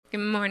Good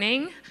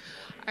morning.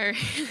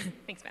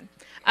 Thanks, Ben.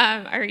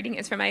 Our reading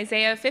is from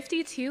Isaiah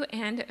 52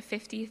 and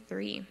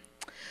 53.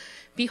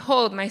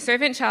 Behold, my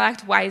servant shall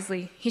act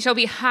wisely. He shall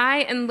be high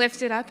and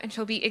lifted up and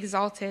shall be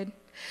exalted.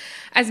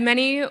 As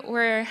many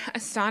were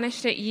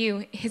astonished at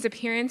you, his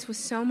appearance was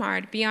so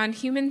marred beyond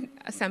human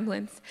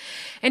semblance,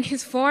 and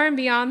his form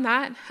beyond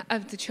that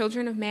of the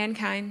children of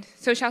mankind.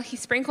 So shall he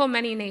sprinkle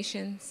many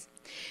nations.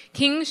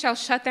 Kings shall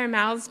shut their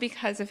mouths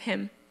because of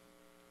him.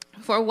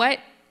 For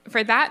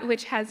that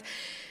which has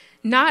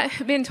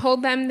not been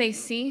told them they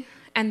see,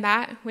 and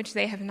that which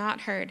they have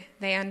not heard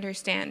they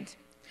understand.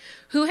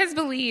 Who has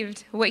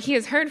believed what he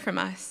has heard from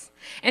us?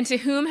 And to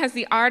whom has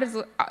the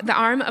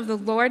arm of the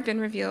Lord been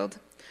revealed?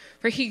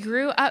 For he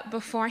grew up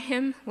before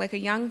him like a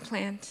young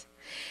plant,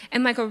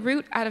 and like a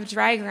root out of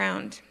dry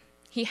ground.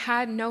 He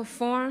had no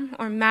form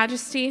or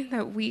majesty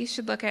that we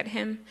should look at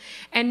him,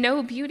 and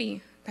no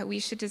beauty that we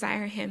should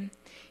desire him.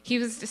 He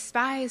was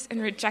despised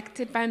and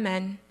rejected by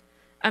men,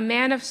 a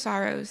man of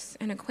sorrows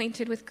and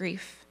acquainted with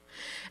grief.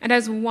 And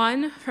as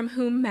one from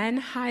whom men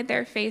hide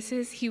their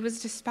faces, he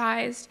was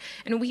despised,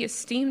 and we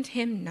esteemed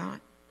him not.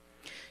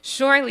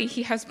 Surely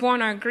he has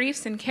borne our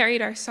griefs and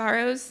carried our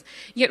sorrows,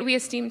 yet we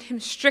esteemed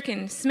him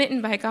stricken,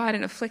 smitten by God,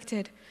 and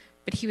afflicted.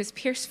 But he was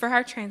pierced for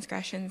our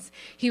transgressions.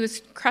 He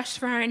was crushed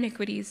for our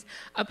iniquities.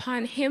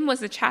 Upon him was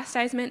the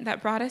chastisement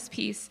that brought us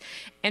peace,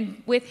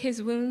 and with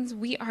his wounds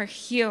we are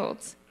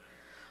healed.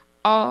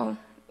 All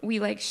we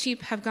like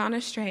sheep have gone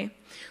astray.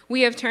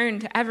 We have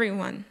turned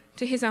everyone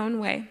to his own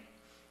way.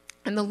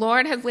 And the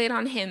Lord has laid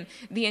on him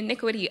the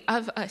iniquity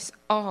of us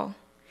all.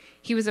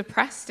 He was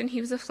oppressed and he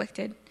was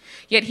afflicted,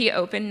 yet he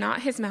opened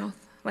not his mouth,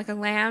 like a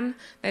lamb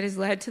that is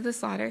led to the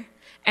slaughter,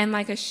 and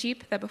like a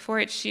sheep that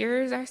before its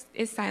shearers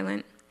is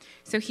silent,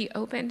 so he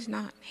opened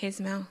not his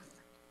mouth.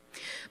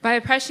 By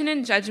oppression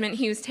and judgment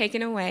he was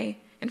taken away,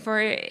 and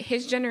for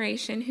his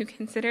generation who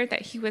considered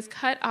that he was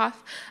cut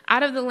off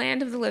out of the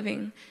land of the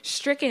living,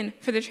 stricken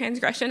for the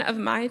transgression of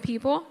my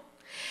people,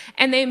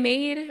 and they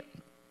made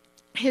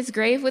his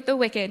grave with the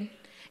wicked,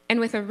 and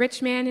with a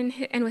rich man in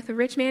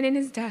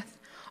his death,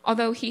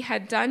 although he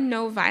had done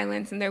no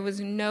violence, and there was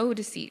no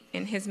deceit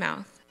in his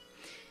mouth.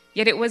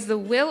 Yet it was the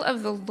will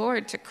of the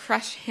Lord to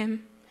crush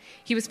him.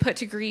 He was put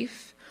to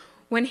grief.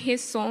 When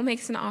his soul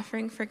makes an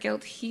offering for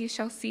guilt, he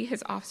shall see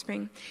his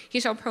offspring.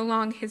 He shall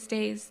prolong his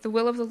days. The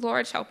will of the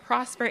Lord shall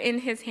prosper in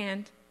his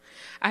hand.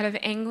 Out of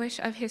anguish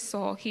of his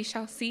soul he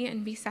shall see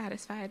and be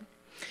satisfied.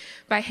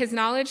 By his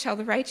knowledge shall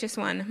the righteous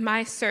one,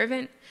 my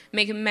servant,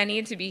 make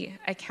many to be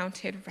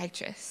accounted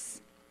righteous,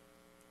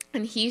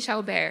 and he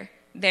shall bear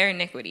their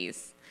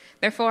iniquities.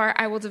 Therefore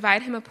I will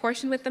divide him a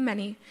portion with the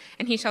many,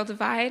 and he shall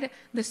divide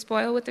the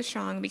spoil with the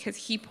strong, because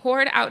he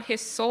poured out his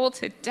soul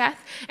to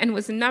death and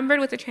was numbered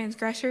with the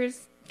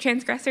transgressors,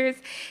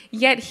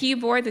 yet he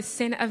bore the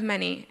sin of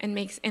many and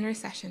makes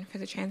intercession for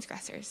the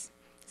transgressors.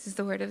 This is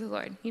the word of the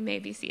Lord. You may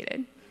be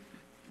seated.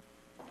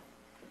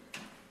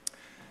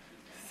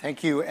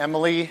 Thank you,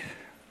 Emily.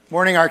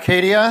 Morning,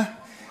 Arcadia.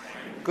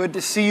 Good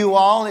to see you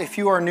all. If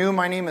you are new,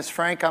 my name is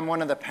Frank. I'm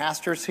one of the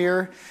pastors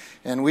here,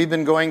 and we've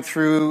been going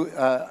through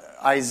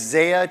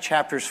Isaiah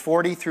chapters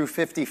 40 through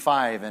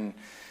 55,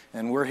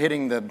 and we're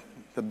hitting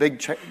the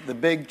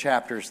big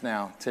chapters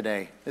now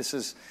today. This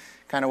is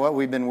kind of what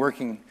we've been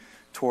working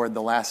toward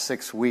the last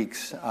 6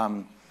 weeks.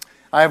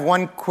 I have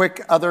one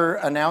quick other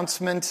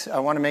announcement. I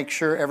want to make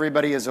sure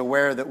everybody is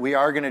aware that we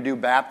are going to do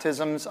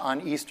baptisms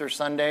on Easter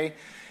Sunday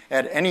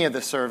at any of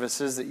the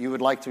services that you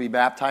would like to be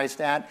baptized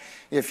at.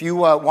 If you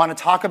want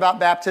to talk about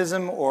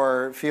baptism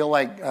or feel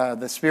like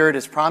the Spirit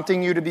is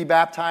prompting you to be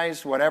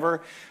baptized,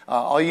 whatever,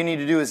 all you need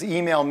to do is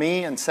email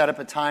me and set up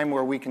a time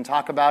where we can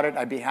talk about it.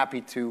 I'd be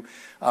happy to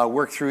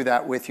work through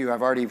that with you.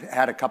 I've already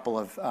had a couple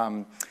of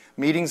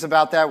meetings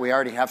about that. We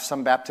already have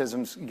some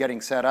baptisms getting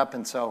set up,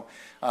 and so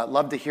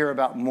love to hear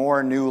about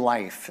more new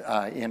life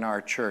in our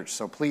church.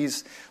 So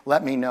please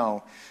let me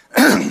know.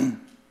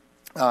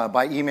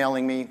 By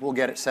emailing me, we'll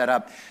get it set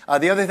up.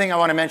 The other thing I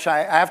want to mention,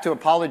 I have to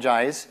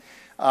apologize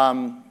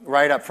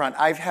right up front.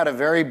 I've had a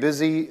very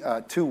busy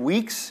 2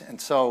 weeks, and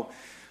so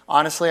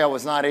honestly, I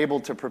was not able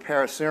to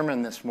prepare a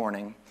sermon this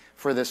morning,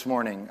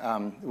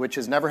 which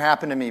has never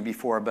happened to me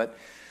before. But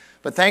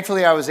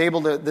thankfully, I was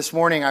able to. This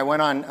morning, I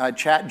went on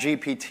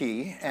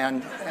ChatGPT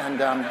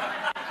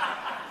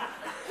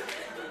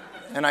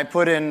and I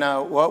put in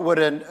what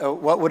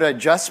would a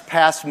just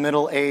past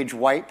middle-aged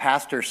white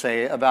pastor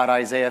say about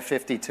Isaiah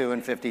 52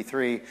 and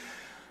 53.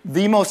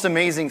 The most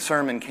amazing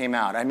sermon came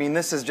out. I mean,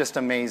 this is just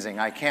amazing.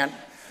 You're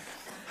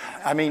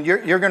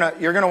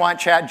gonna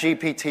want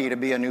ChatGPT to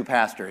be a new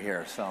pastor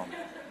here. So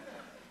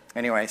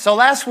anyway, so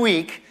last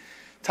week,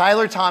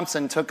 Tyler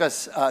Thompson took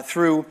us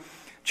through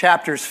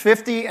chapters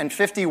 50 and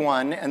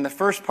 51 and the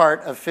first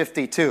part of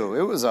 52.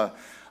 It was a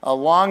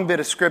long bit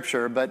of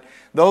scripture, but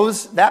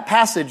that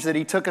passage that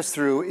he took us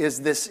through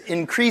is this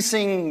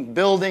increasing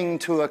building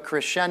to a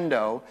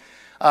crescendo,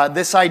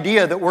 this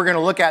idea that we're going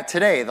to look at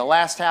today, the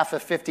last half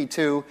of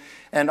 52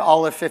 and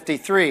all of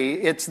 53.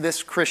 It's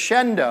this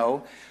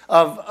crescendo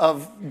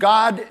of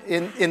God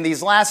in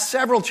these last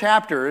several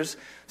chapters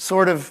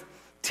sort of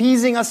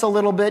teasing us a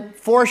little bit,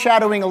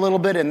 foreshadowing a little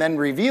bit, and then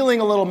revealing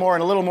a little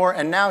more,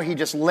 and now he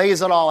just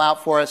lays it all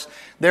out for us.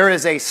 There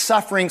is a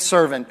suffering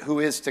servant who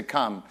is to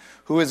come,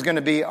 who is going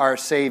to be our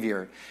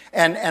Savior.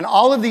 And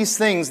all of these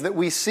things that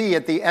we see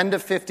at the end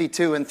of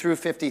 52 and through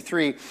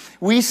 53,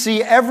 we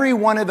see every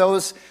one of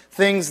those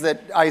things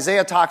that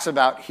Isaiah talks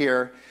about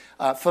here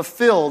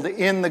fulfilled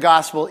in the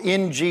gospel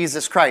in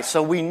Jesus Christ.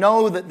 So we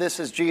know that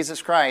this is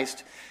Jesus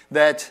Christ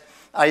that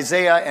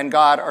Isaiah and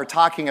God are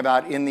talking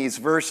about in these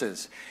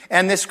verses.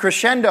 And this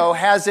crescendo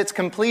has its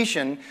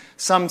completion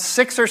some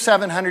 600 or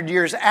 700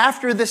 years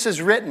after this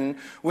is written,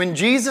 when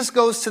Jesus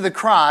goes to the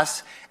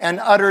cross and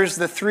utters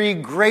the three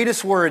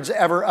greatest words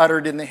ever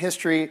uttered in the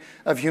history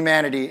of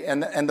humanity.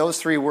 And those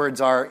three words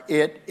are,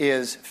 "It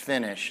is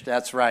finished."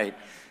 That's right.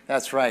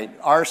 That's right.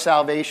 Our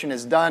salvation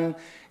is done.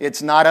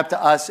 It's not up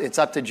to us. It's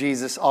up to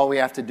Jesus. All we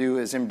have to do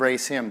is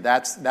embrace him.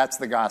 That's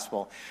the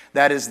gospel.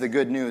 That is the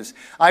good news.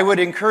 I would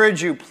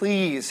encourage you,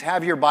 please,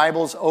 have your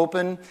Bibles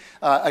open.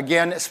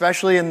 Again,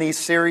 especially in these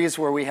series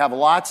where we have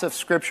lots of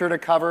Scripture to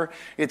cover.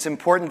 It's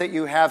important that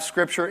you have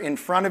Scripture in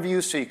front of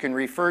you so you can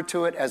refer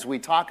to it as we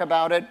talk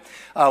about it.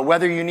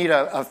 Whether you need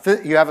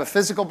you have a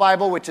physical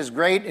Bible, which is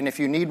great, and if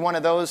you need one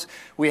of those,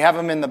 we have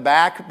them in the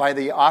back by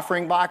the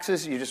offering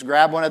boxes. You just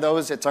grab one of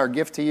those. It's our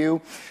gift to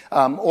you.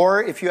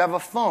 Or if you have a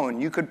phone,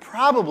 you could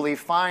probably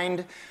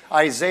find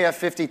Isaiah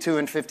 52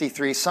 and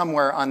 53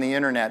 somewhere on the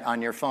internet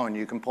on your phone.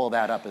 You can pull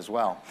that up as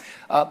well.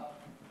 It's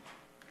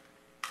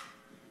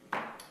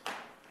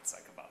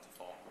like about to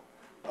fall.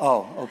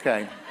 Oh,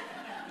 okay.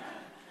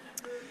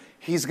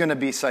 He's going to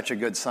be such a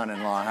good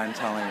son-in-law, I'm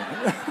telling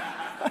you.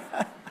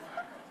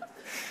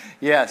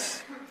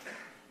 Yes.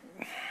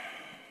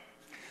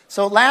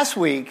 So last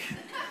week,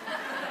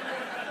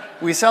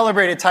 we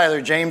celebrated Tyler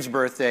James'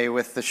 birthday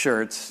with the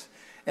shirts.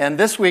 And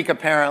this week,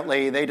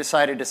 apparently, they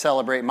decided to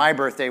celebrate my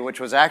birthday, which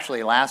was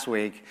actually last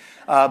week,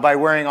 by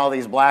wearing all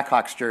these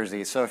Blackhawks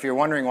jerseys. So if you're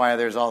wondering why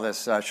there's all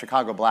this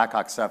Chicago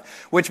Blackhawks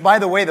stuff, which, by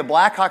the way, the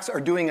Blackhawks are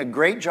doing a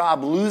great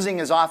job losing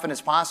as often as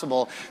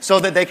possible so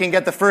that they can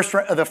get the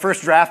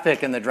first draft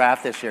pick in the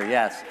draft this year,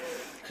 yes.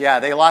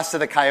 Yeah, they lost to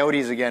the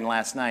Coyotes again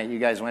last night. You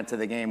guys went to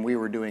the game. We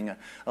were doing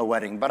a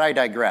wedding. But I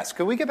digress.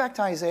 Could we get back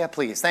to Isaiah,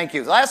 please? Thank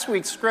you. Last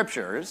week's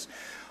scriptures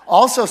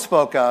also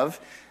spoke of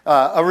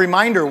a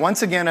reminder,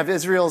 once again, of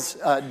Israel's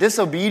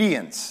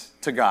disobedience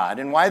to God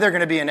and why they're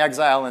going to be in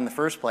exile in the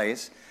first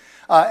place.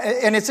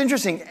 And it's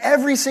interesting,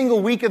 every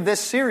single week of this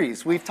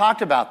series, we've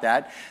talked about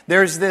that.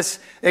 There's this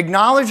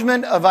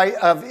acknowledgement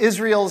of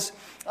Israel's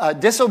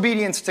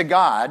disobedience to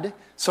God,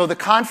 so the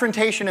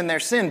confrontation in their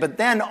sin, but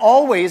then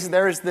always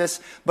there's this,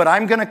 but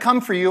I'm going to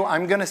come for you,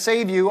 I'm going to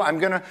save you, I'm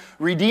going to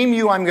redeem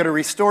you, I'm going to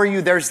restore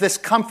you. There's this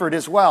comfort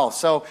as well.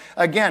 So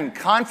again,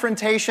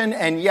 confrontation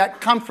and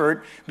yet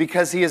comfort,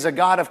 because he is a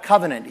God of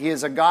covenant. He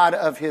is a God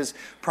of his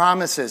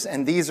promises,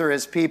 and these are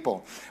his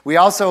people. We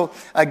also,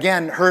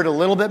 again, heard a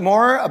little bit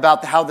more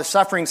about how the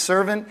suffering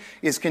servant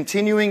is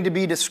continuing to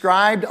be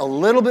described a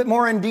little bit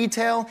more in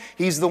detail.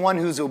 He's the one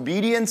whose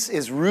obedience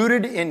is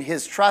rooted in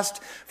his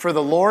trust for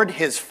the Lord,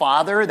 his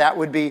Father. That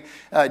would be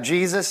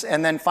Jesus.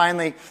 And then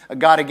finally,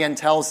 God again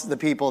tells the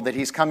people that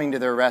he's coming to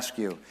their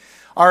rescue.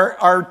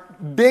 Our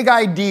big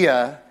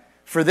idea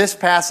for this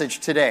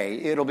passage today,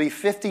 it'll be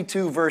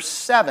 52 verse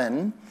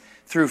 7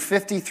 through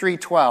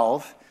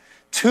 53:12.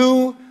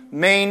 Two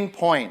main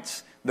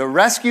points. The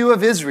rescue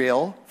of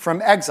Israel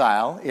from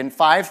exile in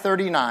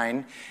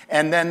 539,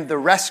 and then the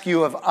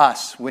rescue of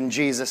us when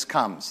Jesus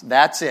comes.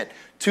 That's it.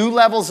 Two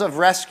levels of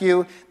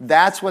rescue.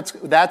 That's what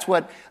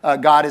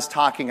God is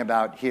talking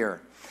about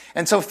here.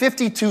 And so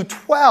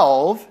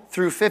 52:12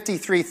 through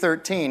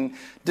 53:13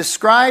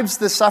 describes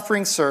the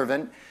suffering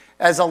servant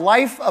as a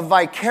life of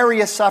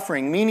vicarious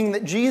suffering, meaning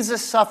that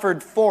Jesus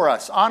suffered for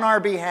us, on our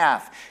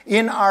behalf,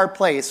 in our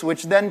place,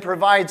 which then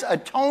provides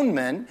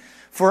atonement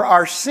for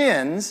our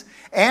sins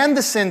and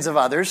the sins of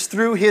others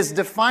through his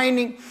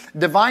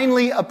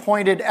divinely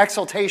appointed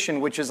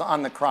exaltation, which is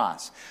on the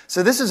cross.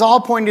 So this is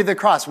all pointing to the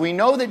cross. We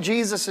know that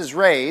Jesus is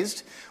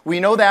raised. We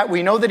know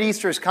that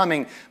Easter is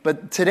coming,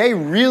 but today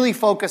really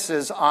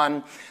focuses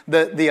on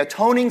the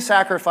atoning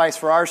sacrifice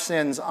for our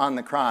sins on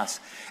the cross.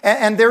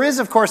 And there is,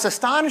 of course,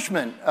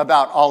 astonishment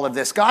about all of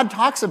this. God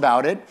talks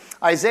about it.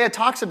 Isaiah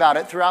talks about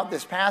it throughout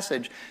this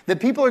passage, that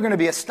people are going to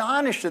be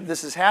astonished that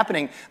this is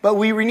happening. But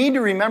we need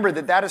to remember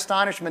that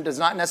astonishment does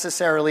not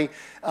necessarily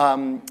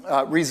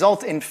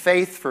result in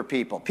faith for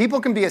people.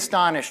 People can be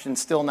astonished and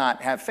still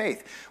not have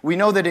faith. We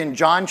know that in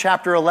John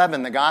chapter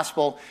 11, the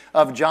Gospel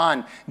of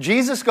John,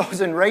 Jesus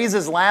goes and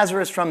raises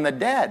Lazarus from the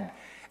dead.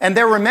 And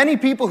there were many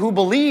people who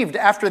believed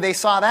after they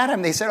saw that,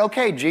 and they said,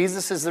 okay,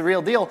 Jesus is the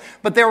real deal.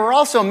 But there were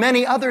also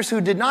many others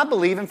who did not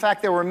believe. In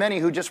fact, there were many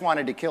who just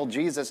wanted to kill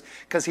Jesus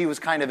because he was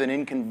kind of an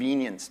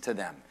inconvenience to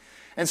them.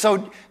 And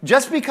so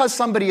just because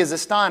somebody is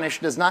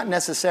astonished does not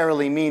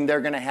necessarily mean they're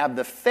going to have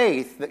the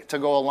faith to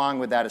go along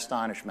with that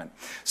astonishment.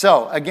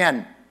 So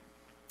again,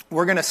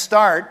 we're going to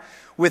start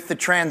with the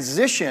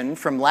transition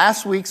from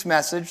last week's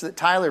message that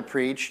Tyler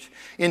preached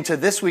into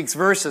this week's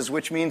verses,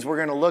 which means we're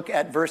going to look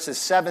at verses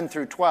 7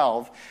 through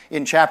 12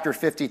 in chapter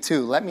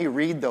 52. Let me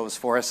read those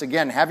for us.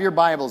 Again, have your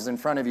Bibles in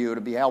front of you.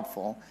 It'll be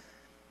helpful.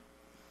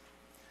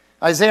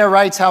 Isaiah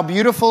writes, "How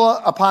beautiful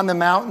upon the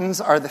mountains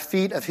are the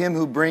feet of him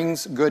who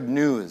brings good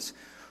news,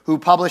 who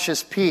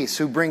publishes peace,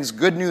 who brings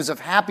good news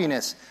of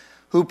happiness,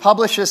 who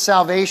publishes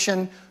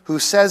salvation, who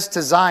says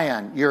to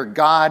Zion, your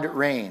God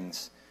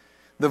reigns.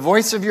 The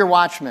voice of your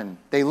watchmen,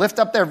 they lift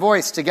up their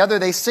voice. Together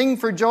they sing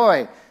for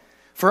joy.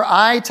 For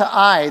eye to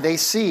eye they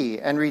see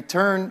and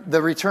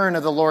the return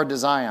of the Lord to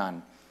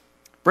Zion.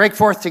 Break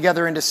forth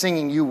together into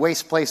singing, you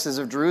waste places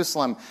of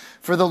Jerusalem.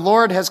 For the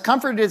Lord has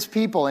comforted his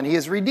people, and he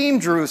has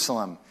redeemed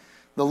Jerusalem.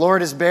 The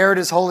Lord has bared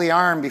his holy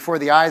arm before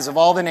the eyes of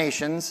all the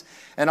nations,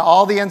 and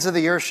all the ends of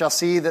the earth shall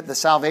see that the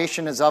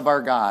salvation is of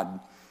our God.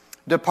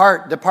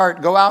 Depart,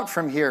 depart, go out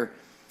from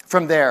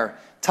there.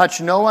 Touch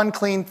no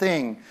unclean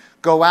thing.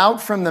 Go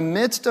out from the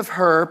midst of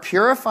her,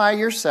 purify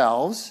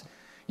yourselves,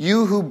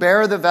 you who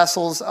bear the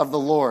vessels of the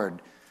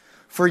Lord.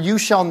 For you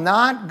shall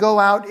not go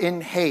out in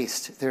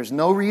haste." There's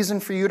no reason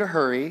for you to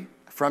hurry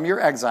from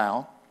your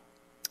exile.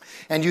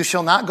 "And you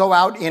shall not go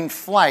out in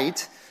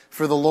flight,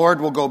 for the Lord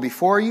will go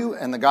before you,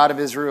 and the God of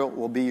Israel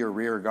will be your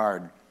rear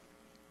guard."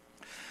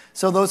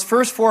 So those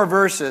first 4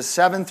 verses,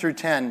 7 through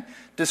 10,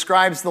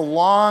 describes the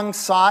long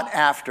sought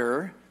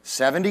after,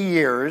 70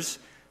 years,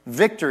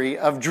 victory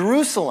of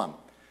Jerusalem.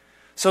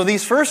 So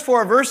these first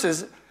 4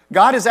 verses,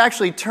 God has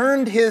actually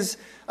turned his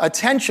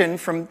attention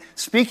from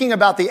speaking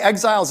about the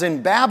exiles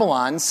in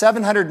Babylon,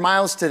 700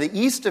 miles to the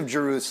east of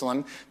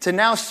Jerusalem, to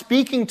now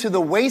speaking to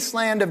the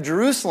wasteland of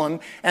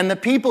Jerusalem and the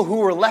people who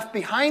were left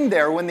behind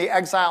there when the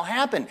exile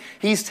happened.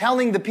 He's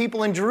telling the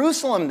people in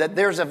Jerusalem that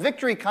there's a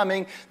victory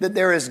coming, that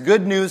there is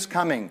good news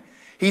coming.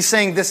 He's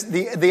saying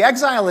the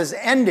exile is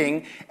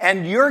ending,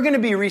 and you're going to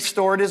be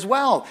restored as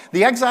well.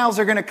 The exiles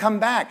are going to come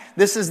back.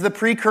 This is the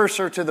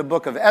precursor to the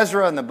book of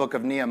Ezra and the book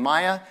of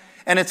Nehemiah.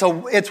 And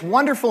it's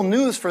wonderful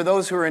news for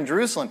those who are in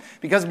Jerusalem,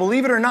 because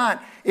believe it or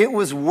not, it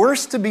was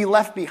worse to be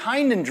left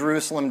behind in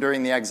Jerusalem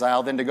during the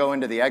exile than to go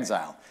into the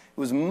exile. It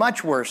was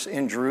much worse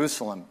in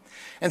Jerusalem.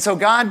 And so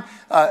God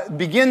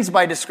begins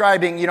by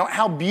describing,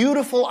 how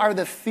beautiful are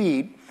the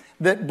feet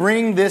that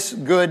bring this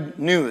good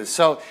news.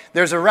 So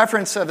there's a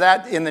reference of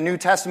that in the New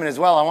Testament as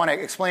well. I want to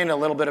explain a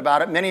little bit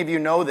about it. Many of you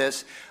know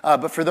this,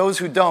 but for those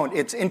who don't,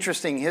 it's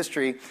interesting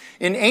history.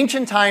 In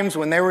ancient times,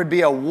 when there would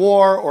be a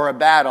war or a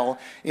battle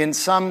in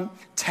some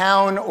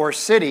town or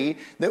city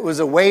that was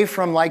away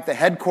from like the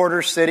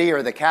headquarters city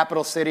or the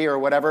capital city or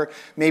whatever,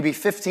 maybe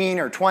 15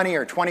 or 20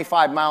 or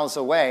 25 miles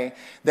away,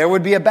 there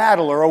would be a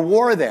battle or a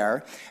war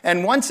there.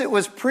 And once it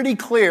was pretty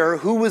clear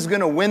who was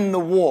going to win the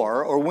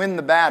war or win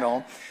the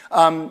battle,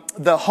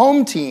 the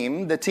home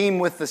team, the team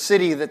with the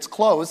city that's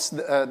close,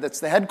 that's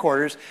the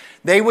headquarters,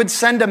 they would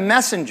send a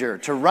messenger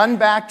to run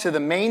back to the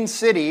main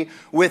city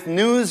with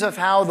news of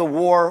how the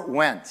war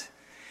went.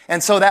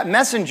 And so that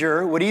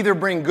messenger would either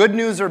bring good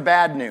news or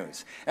bad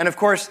news. And of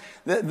course,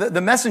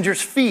 the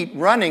messenger's feet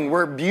running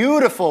were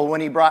beautiful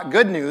when he brought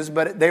good news,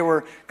 but they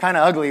were kind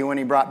of ugly when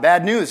he brought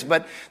bad news.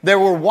 But there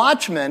were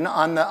watchmen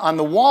on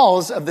the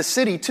walls of the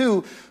city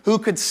too, who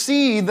could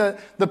see the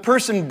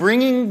person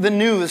bringing the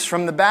news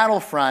from the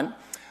battlefront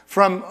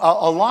from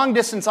a long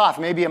distance off,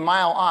 maybe a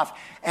mile off.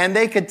 And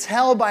they could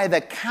tell by the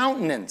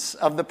countenance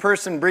of the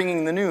person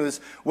bringing the news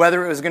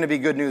whether it was going to be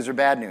good news or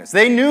bad news.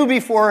 They knew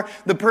before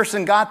the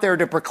person got there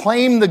to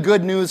proclaim the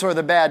good news or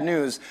the bad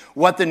news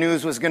what the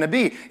news was going to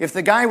be. If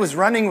the guy was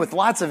running with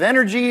lots of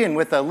energy and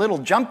with a little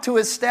jump to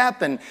his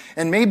step and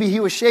maybe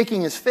he was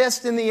shaking his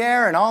fist in the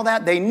air and all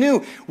that, they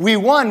knew, we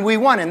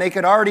won. And they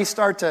could already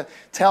start to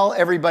tell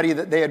everybody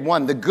that they had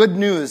won, the good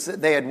news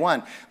that they had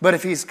won. But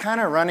if he's kind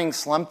of running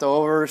slumped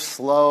over,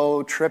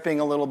 slow, tripping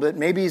a little bit,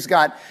 maybe he's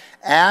got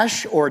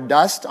ash or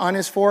dust on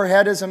his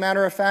forehead, as a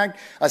matter of fact,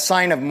 a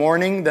sign of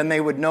mourning, then they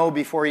would know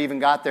before he even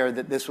got there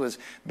that this was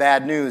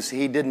bad news.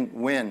 He didn't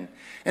win.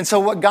 And so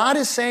what God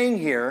is saying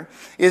here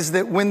is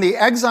that when the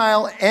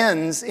exile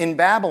ends in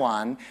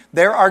Babylon,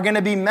 there are going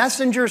to be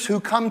messengers who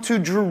come to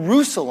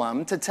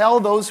Jerusalem to tell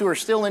those who are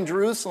still in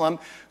Jerusalem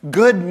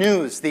good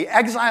news. The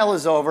exile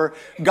is over.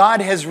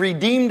 God has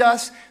redeemed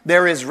us.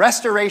 There is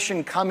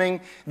restoration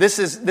coming. This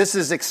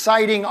is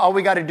exciting. All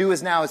we got to do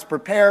now is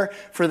prepare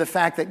for the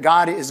fact that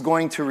God is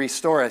going to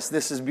restore us.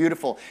 This is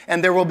beautiful.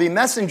 And there will be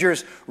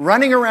messengers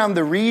running around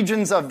the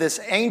regions of this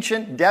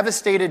ancient,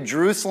 devastated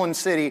Jerusalem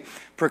city,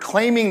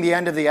 proclaiming the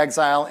end of the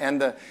exile and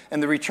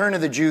the return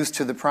of the Jews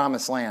to the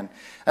promised land.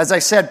 As I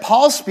said,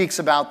 Paul speaks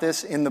about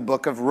this in the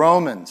book of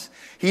Romans.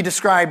 He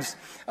describes,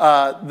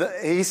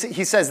 he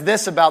says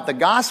this about the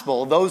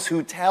gospel, those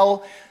who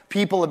tell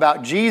people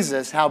about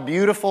Jesus, how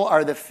beautiful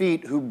are the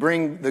feet who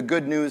bring the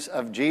good news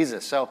of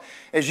Jesus. So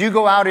as you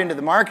go out into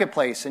the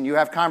marketplace and you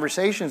have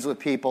conversations with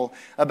people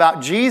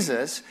about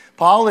Jesus,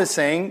 Paul is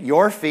saying,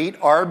 your feet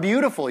are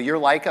beautiful. You're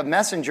like a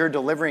messenger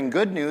delivering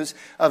good news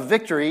of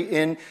victory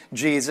in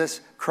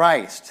Jesus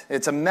Christ.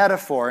 It's a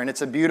metaphor, and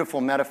it's a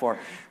beautiful metaphor.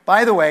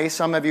 By the way,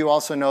 some of you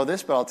also know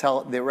this, but I'll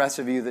tell the rest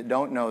of you that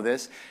don't know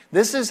this.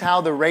 This is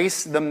how the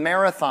race, the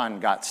marathon,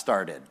 got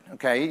started.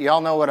 Okay, you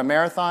all know what a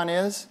marathon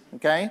is?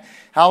 Okay,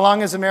 how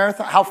long is a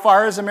marathon? How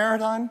far is a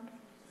marathon?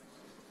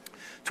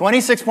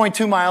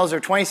 26.2 miles or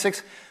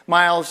 26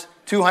 miles,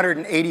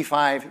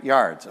 285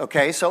 yards.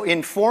 Okay, so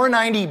in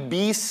 490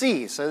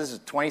 BC, so this is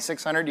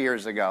 2,600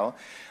 years ago,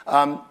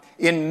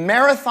 in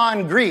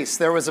Marathon, Greece,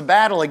 there was a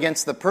battle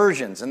against the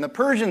Persians, and the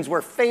Persians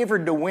were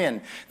favored to win.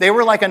 They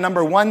were like a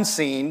number 1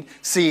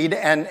 seed,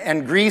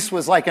 and Greece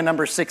was like a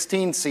number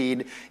 16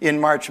 seed in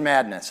March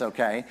Madness,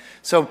 okay?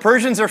 So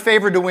Persians are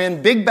favored to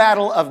win. Big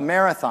battle of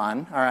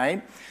Marathon, all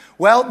right?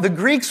 Well, the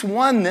Greeks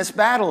won this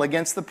battle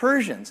against the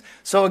Persians.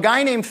 So a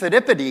guy named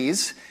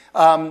Phidippides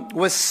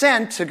was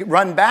sent to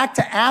run back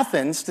to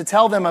Athens to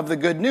tell them of the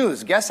good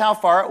news. Guess how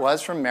far it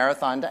was from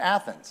Marathon to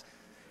Athens?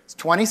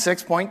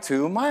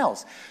 26.2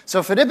 miles.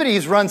 So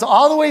Phidippides runs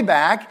all the way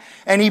back,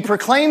 and he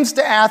proclaims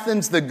to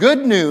Athens the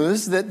good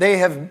news that they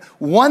have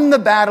won the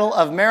battle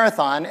of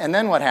Marathon, and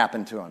then what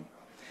happened to him?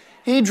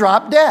 He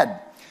dropped dead.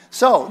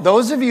 So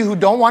those of you who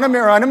don't want to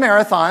run a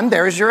marathon,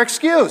 there's your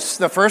excuse.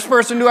 The first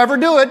person to ever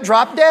do it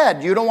dropped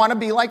dead. You don't want to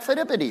be like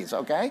Phidippides,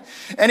 okay?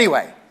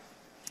 Anyway,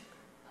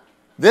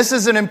 this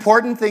is an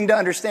important thing to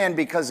understand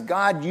because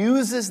God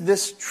uses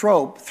this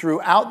trope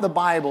throughout the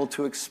Bible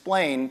to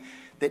explain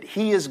that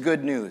he is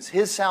good news.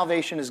 His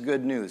salvation is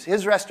good news.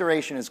 His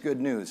restoration is good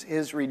news.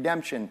 His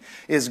redemption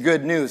is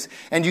good news.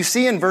 And you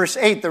see in verse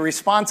 8 the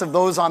response of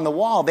those on the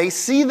wall. They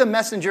see the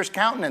messenger's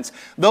countenance.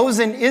 Those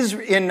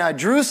in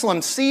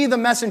Jerusalem see the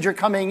messenger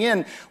coming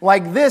in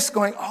like this,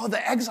 going, oh,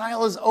 the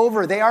exile is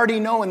over. They already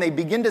know, and they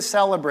begin to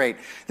celebrate.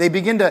 They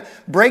begin to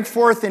break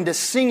forth into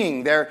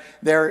singing.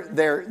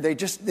 They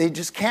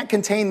just can't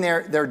contain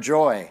their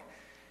joy.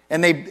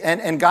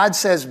 And God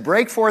says,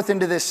 break forth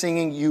into this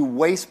singing, you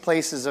waste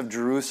places of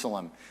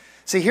Jerusalem.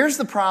 See, here's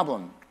the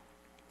problem.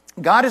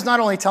 God is not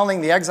only telling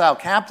the exile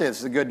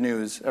captives the good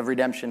news of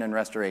redemption and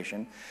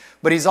restoration,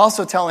 but he's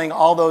also telling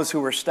all those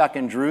who were stuck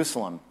in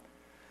Jerusalem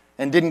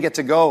and didn't get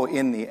to go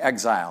in the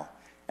exile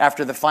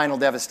after the final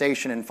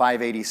devastation in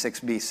 586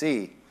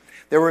 BC.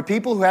 There were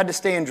people who had to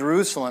stay in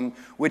Jerusalem,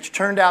 which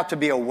turned out to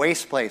be a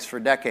waste place for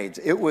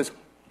decades. It was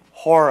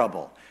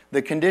horrible.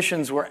 The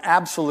conditions were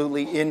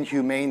absolutely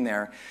inhumane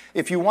there.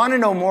 If you want to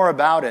know more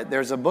about it,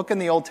 there's a book in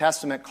the Old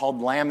Testament called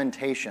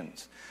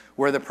Lamentations,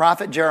 where the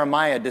prophet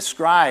Jeremiah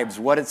describes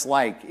what it's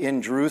like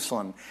in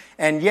Jerusalem.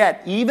 And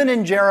yet, even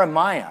in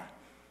Jeremiah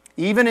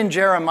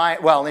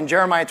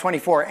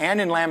 24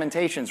 and in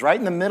Lamentations, right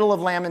in the middle of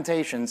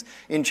Lamentations,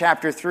 in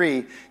chapter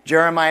 3,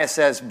 Jeremiah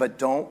says, but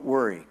don't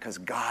worry, because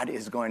God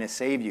is going to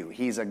save you.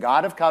 He's a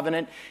God of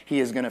covenant. He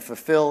is going to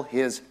fulfill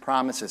his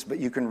promises. But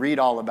you can read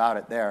all about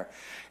it there.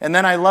 And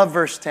then I love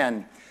verse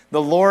 10.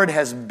 The Lord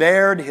has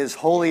bared his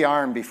holy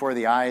arm before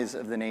the eyes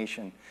of the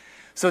nation.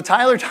 So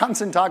Tyler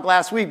Thompson talked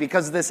last week,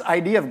 because this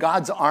idea of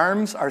God's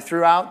arms are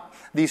throughout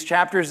these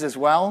chapters as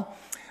well.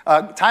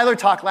 Tyler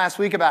talked last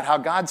week about how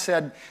God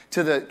said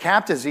to the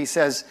captives, he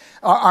says,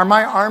 are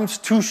my arms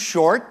too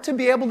short to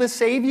be able to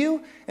save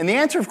you? And the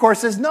answer, of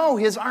course, is no.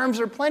 His arms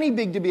are plenty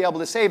big to be able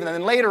to save. And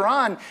then later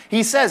on,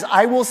 he says,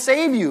 I will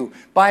save you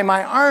by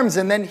my arms.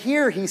 And then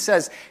here he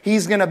says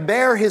he's going to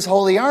bear his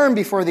holy arm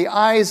before the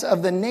eyes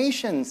of the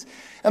nations.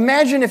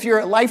 Imagine if you're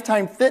at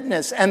Lifetime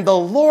Fitness and the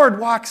Lord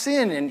walks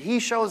in and he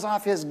shows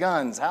off his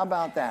guns. How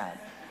about that?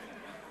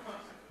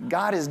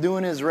 God is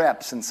doing his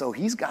reps, and so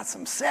he's got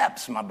some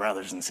seps, my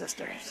brothers and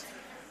sisters.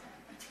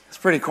 It's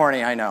pretty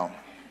corny, I know.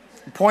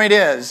 The point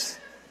is,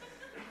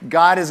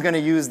 God is going to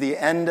use the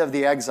end of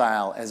the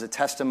exile as a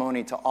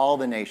testimony to all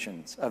the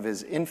nations of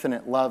his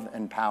infinite love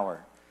and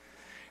power.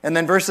 And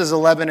then verses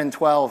 11 and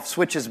 12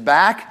 switches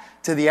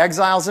back to the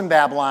exiles in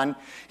Babylon.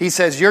 He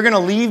says, you're going to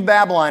leave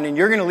Babylon, and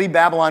you're going to leave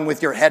Babylon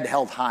with your head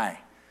held high.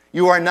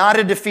 You are not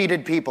a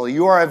defeated people.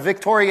 You are a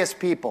victorious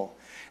people.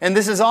 And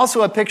this is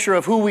also a picture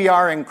of who we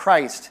are in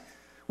Christ.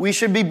 We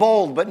should be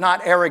bold but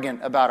not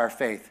arrogant about our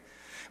faith.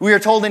 We are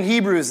told in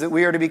Hebrews that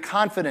we are to be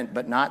confident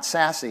but not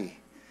sassy.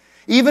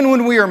 Even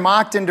when we are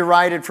mocked and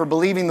derided for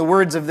believing the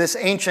words of this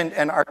ancient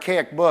and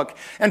archaic book,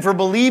 and for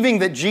believing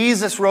that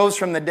Jesus rose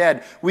from the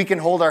dead, we can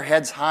hold our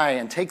heads high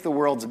and take the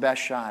world's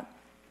best shot.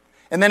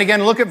 And then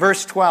again, look at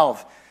verse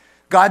 12.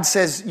 God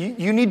says,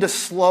 you need to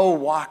slow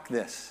walk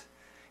this.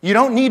 You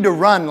don't need to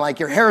run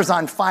like your hair's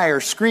on fire,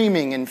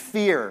 screaming in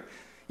fear.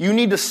 You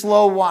need to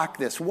slow walk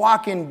this.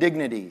 Walk in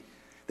dignity.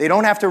 They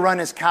don't have to run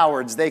as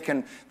cowards. They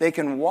can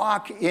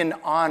walk in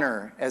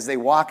honor as they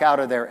walk out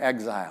of their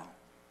exile.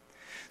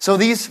 So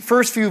these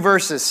first few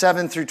verses,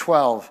 7 through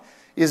 12,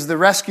 is the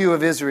rescue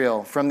of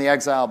Israel from the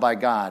exile by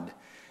God.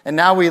 And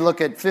now we look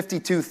at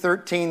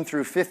 52:13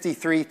 through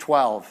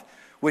 53:12,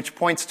 which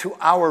points to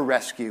our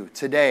rescue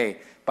today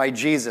by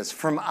Jesus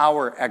from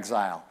our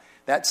exile.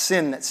 That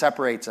sin that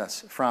separates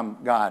us from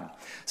God.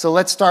 So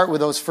let's start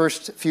with those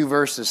first few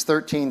verses,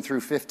 13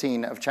 through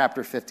 15 of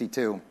chapter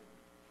 52.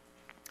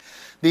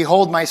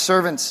 Behold, my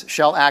servants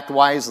shall act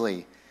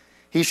wisely.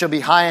 He shall be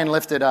high and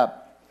lifted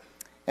up.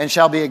 and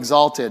shall be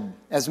exalted.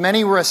 As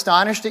many were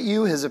astonished at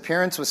you, his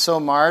appearance was so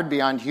marred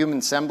beyond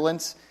human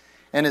semblance,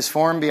 and his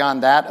form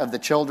beyond that of the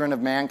children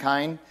of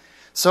mankind.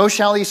 So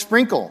shall he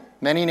sprinkle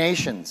many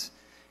nations.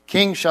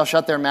 Kings shall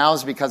shut their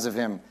mouths because of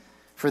him.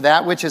 For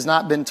that which has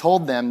not been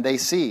told them they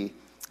see,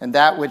 and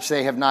that which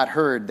they have not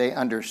heard they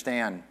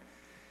understand.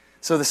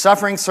 So the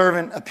suffering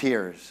servant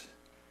appears.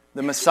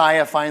 The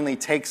Messiah finally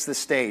takes the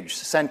stage,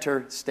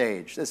 center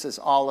stage. This is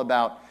all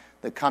about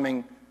the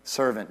coming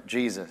servant,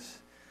 Jesus.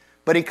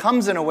 But he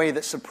comes in a way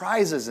that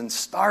surprises and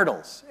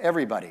startles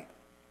everybody.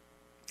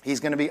 He's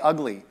going to be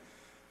ugly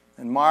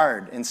and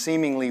marred and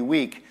seemingly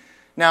weak.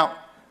 Now,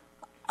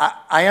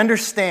 I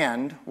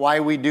understand why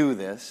we do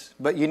this,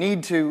 but you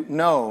need to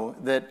know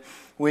that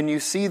when you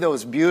see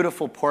those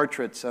beautiful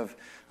portraits of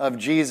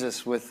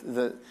Jesus with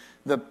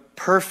the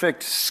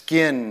perfect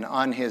skin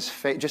on his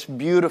face, just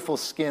beautiful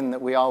skin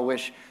that we all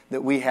wish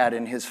that we had,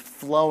 in his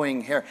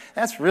flowing hair,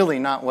 that's really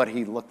not what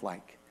he looked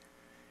like.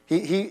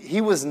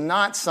 He was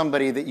not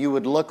somebody that you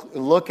would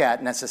look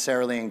at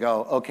necessarily and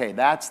go, okay,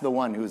 that's the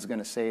one who's going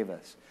to save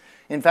us.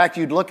 In fact,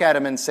 you'd look at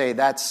him and say,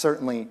 that's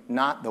certainly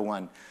not the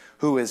one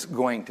who is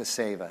going to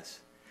save us.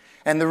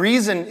 And the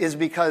reason is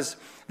because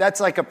that's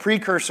like a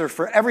precursor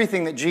for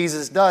everything that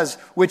Jesus does,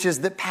 which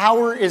is that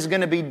power is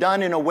going to be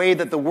done in a way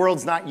that the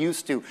world's not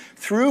used to.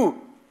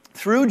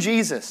 Through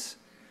Jesus,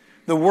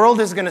 the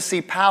world is going to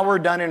see power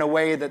done in a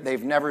way that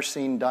they've never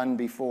seen done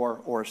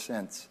before or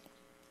since.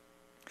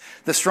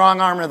 The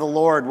strong arm of the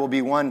Lord will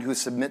be one who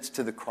submits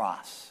to the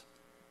cross.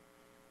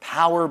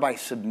 Power by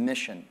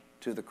submission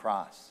to the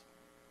cross.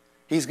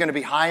 He's going to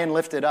be high and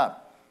lifted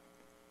up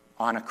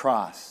on a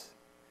cross.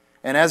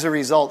 And as a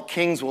result,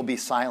 kings will be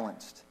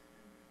silenced.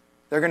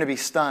 They're going to be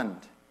stunned.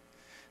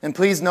 And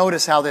please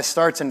notice how this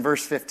starts in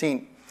verse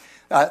 13.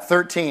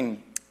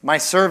 My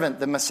servant,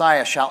 the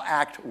Messiah, shall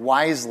act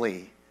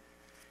wisely.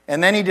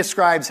 And then he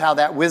describes how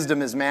that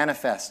wisdom is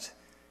manifest.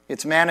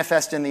 It's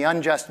manifest in the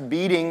unjust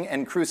beating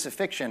and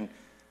crucifixion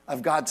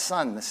of God's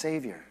Son, the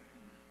Savior.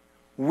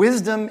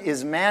 Wisdom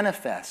is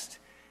manifest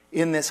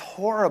in this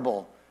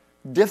horrible,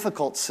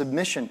 difficult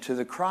submission to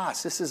the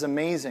cross. This is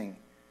amazing.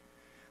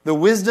 The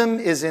wisdom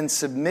is in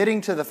submitting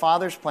to the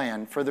Father's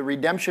plan for the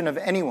redemption of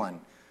anyone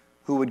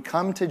who would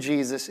come to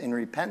Jesus in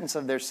repentance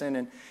of their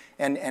sin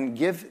and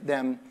give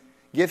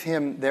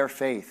him their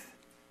faith.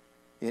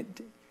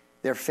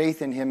 Their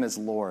faith in him as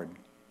Lord.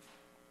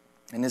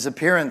 And his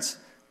appearance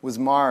was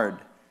marred,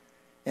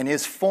 and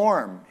his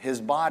form,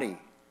 his body,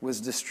 was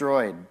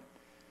destroyed.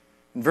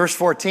 In verse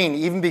 14,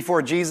 even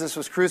before Jesus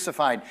was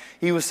crucified,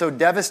 he was so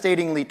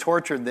devastatingly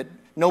tortured that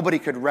nobody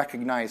could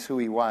recognize who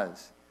he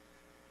was.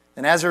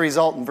 And as a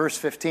result, in verse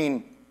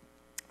 15,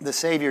 the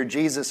Savior,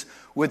 Jesus,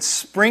 would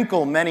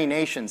sprinkle many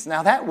nations.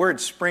 Now, that word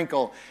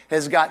sprinkle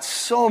has got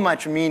so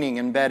much meaning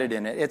embedded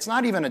in it. It's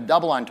not even a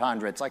double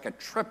entendre. It's like a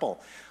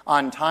triple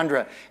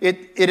entendre.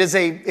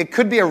 It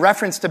could be a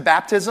reference to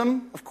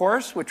baptism, of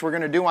course, which we're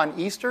going to do on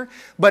Easter,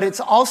 but it's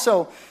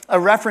also a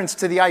reference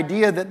to the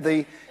idea that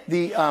the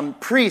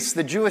priests,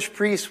 the Jewish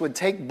priests, would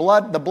take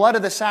the blood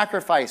of the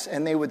sacrifice,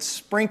 and they would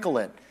sprinkle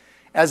it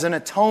as an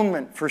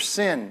atonement for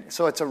sin.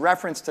 So it's a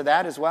reference to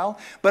that as well.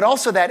 But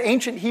also that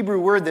ancient Hebrew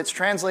word that's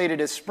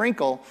translated as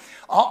sprinkle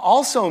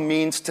also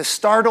means to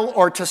startle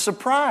or to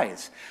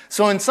surprise.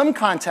 So in some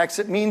contexts,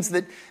 it means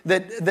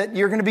that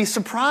you're going to be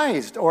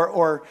surprised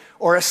or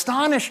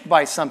astonished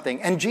by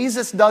something. And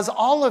Jesus does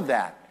all of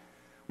that.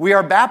 We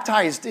are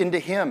baptized into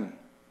him.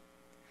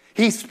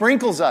 He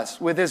sprinkles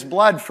us with his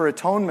blood for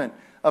atonement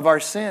of our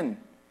sin.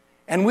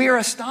 And we are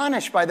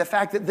astonished by the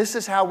fact that this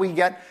is how we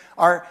get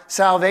our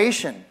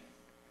salvation.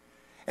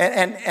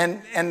 And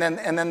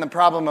then the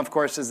problem, of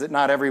course, is that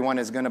not everyone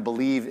is going to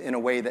believe in a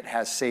way that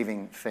has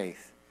saving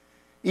faith.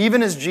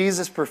 Even as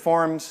Jesus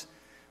performs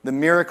the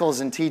miracles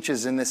and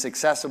teaches in this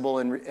accessible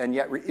and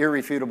yet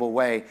irrefutable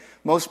way,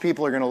 most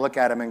people are going to look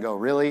at him and go,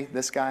 really?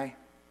 This guy?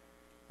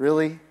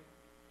 Really?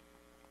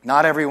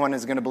 Not everyone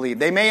is going to believe.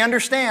 They may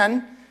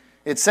understand.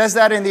 It says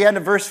that in the end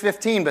of verse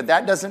 15, but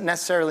that doesn't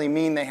necessarily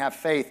mean they have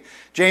faith.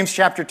 James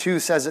chapter 2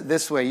 says it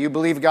this way: you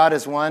believe God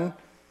is one?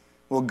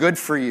 Well, good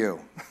for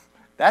you.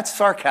 That's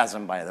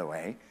sarcasm, by the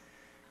way,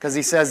 because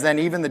he says, then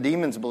even the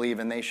demons believe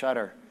and they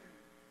shudder.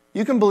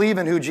 You can believe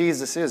in who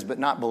Jesus is, but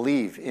not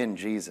believe in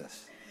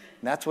Jesus.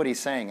 And that's what he's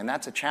saying, and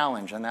that's a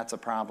challenge, and that's a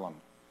problem.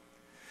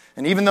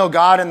 And even though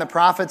God and the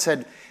prophets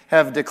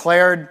have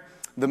declared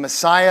the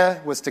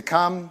Messiah was to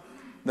come,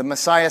 the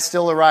Messiah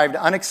still arrived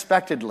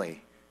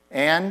unexpectedly.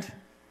 And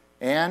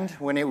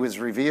when it was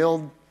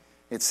revealed,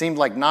 it seemed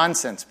like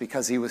nonsense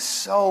because he was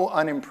so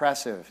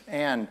unimpressive,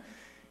 and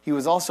he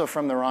was also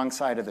from the wrong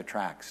side of the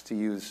tracks, to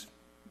use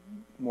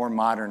more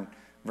modern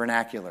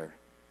vernacular.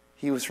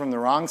 He was from the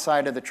wrong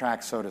side of the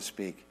tracks, so to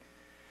speak.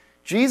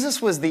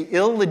 Jesus was the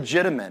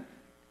illegitimate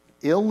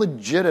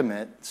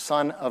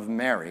son of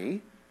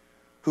Mary,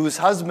 whose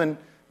husband,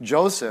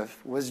 Joseph,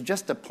 was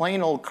just a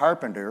plain old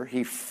carpenter.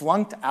 He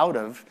flunked out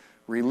of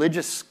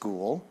religious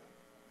school.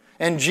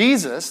 And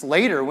Jesus,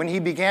 later, when he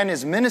began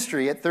his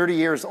ministry at 30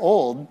 years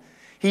old,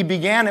 He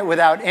began it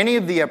without any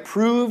of the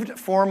approved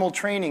formal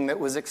training that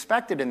was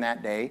expected in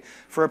that day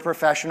for a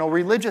professional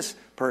religious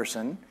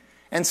person.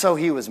 And so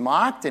he was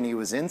mocked, and he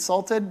was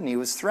insulted, and he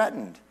was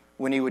threatened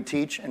when he would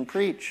teach and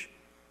preach.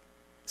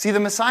 See, the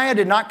Messiah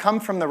did not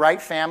come from the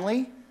right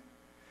family.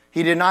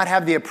 He did not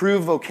have the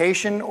approved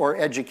vocation or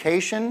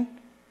education.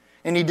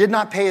 And he did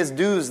not pay his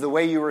dues the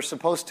way you were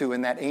supposed to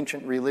in that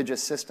ancient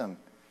religious system.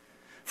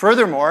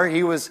 Furthermore,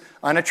 he was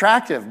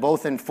unattractive,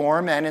 both in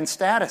form and in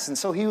status. And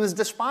so he was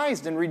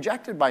despised and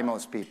rejected by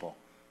most people.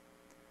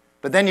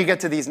 But then you get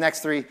to these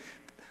next three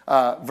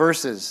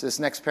verses, this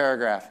next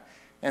paragraph.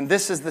 And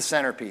this is the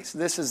centerpiece.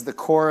 This is the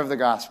core of the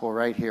gospel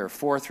right here,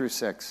 4 through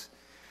 6.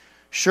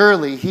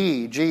 Surely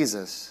he,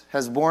 Jesus,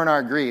 has borne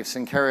our griefs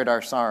and carried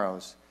our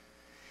sorrows.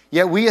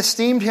 Yet we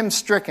esteemed him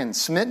stricken,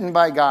 smitten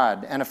by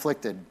God, and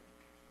afflicted.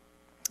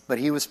 But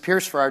he was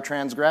pierced for our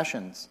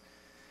transgressions.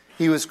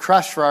 He was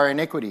crushed for our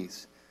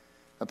iniquities.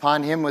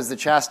 Upon him was the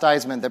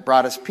chastisement that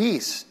brought us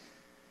peace,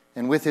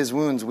 and with his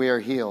wounds we are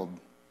healed.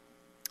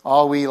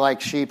 All we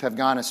like sheep have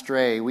gone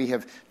astray. We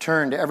have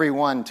turned every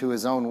one to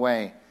his own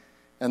way,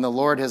 and the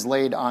Lord has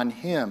laid on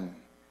him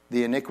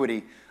the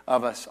iniquity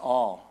of us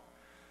all.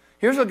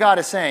 Here's what God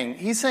is saying.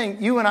 He's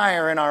saying you and I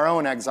are in our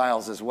own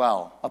exiles as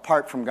well,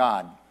 apart from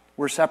God.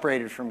 We're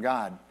separated from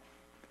God.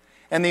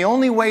 And the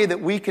only way that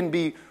we can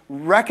be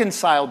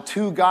reconciled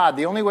to God,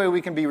 the only way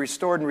we can be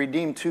restored and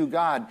redeemed to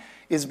God,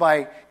 is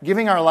by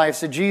giving our lives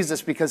to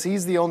Jesus, because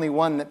he's the only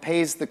one that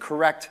pays the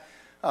correct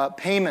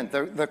payment,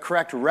 the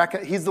correct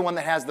he's the one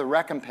that has the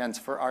recompense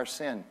for our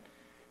sin.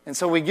 And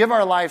so we give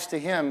our lives to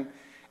him,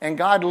 and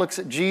God looks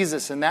at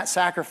Jesus and that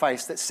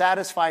sacrifice that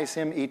satisfies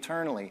him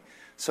eternally,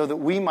 so that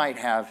we might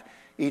have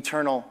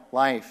eternal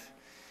life.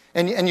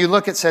 And you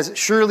look, it says,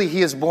 surely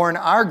he has borne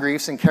our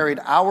griefs and carried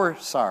our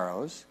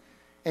sorrows,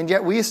 and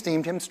yet we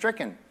esteemed him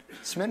stricken,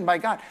 smitten by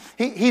God.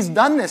 He's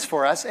done this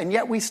for us, and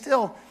yet we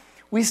still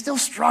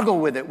struggle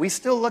with it. We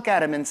still look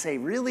at him and say,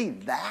 really,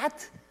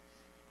 that?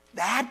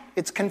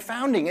 It's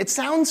confounding. It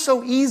sounds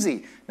so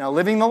easy. Now,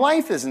 living the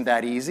life isn't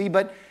that easy,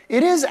 but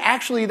it is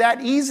actually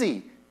that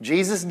easy.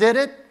 Jesus did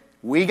it.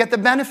 We get the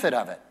benefit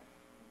of it.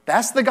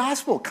 That's the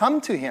gospel.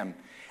 Come to him.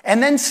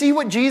 And then see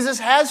what Jesus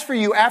has for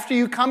you after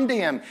you come to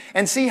him,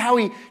 and see how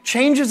he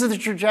changes the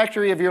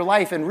trajectory of your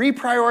life and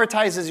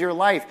reprioritizes your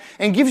life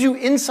and gives you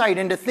insight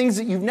into things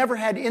that you've never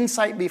had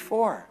insight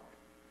before.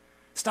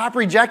 Stop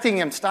rejecting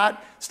him.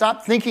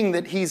 Stop thinking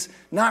that he's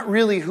not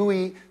really who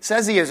he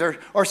says he is,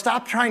 or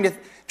stop trying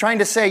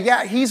to say,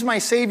 yeah, he's my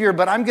Savior,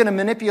 but I'm going to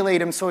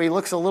manipulate him so he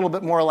looks a little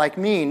bit more like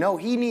me. No,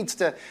 he needs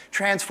to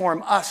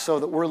transform us so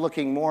that we're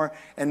looking more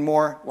and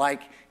more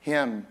like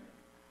him.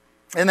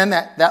 And then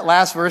that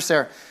last verse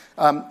there,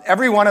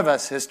 every one of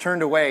us has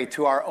turned away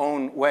to our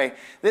own way.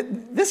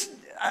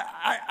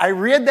 I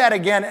read that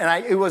again, and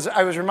I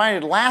was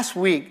reminded last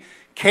week,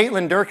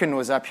 Caitlin Durkin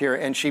was up here,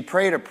 and she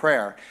prayed a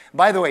prayer.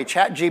 By the way,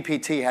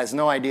 ChatGPT has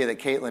no idea that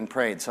Caitlin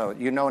prayed, so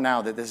you know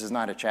now that this is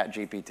not a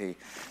ChatGPT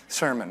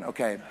sermon,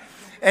 okay?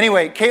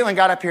 Anyway, Caitlin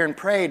got up here and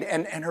prayed,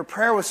 and her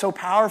prayer was so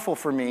powerful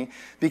for me,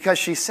 because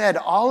she said,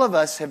 all of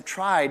us have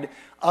tried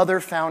other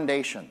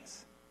foundations.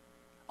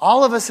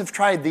 All of us have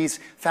tried these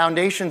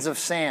foundations of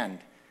sand.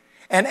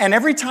 And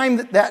every time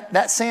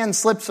that sand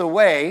slips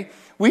away,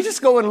 we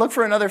just go and look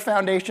for another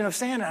foundation of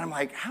sand. And I'm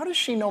like, how does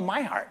she know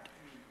my heart?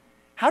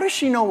 How does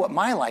she know what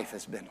my life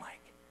has been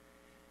like?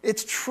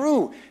 It's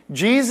true.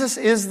 Jesus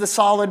is the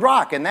solid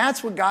rock, and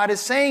that's what God is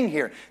saying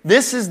here.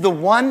 This is the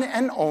one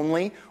and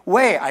only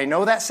way. I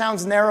know that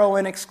sounds narrow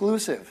and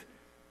exclusive,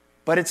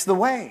 but it's the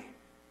way.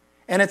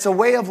 And it's a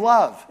way of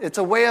love. It's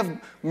a way of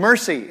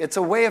mercy. It's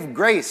a way of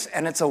grace.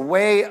 And it's a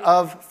way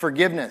of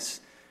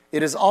forgiveness.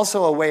 It is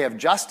also a way of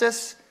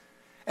justice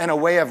and a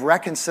way of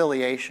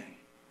reconciliation.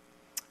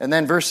 And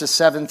then verses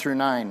 7 through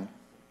 9.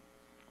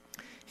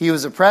 He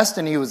was oppressed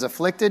and he was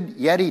afflicted,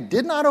 yet he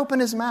did not open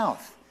his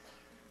mouth.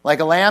 Like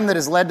a lamb that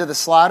is led to the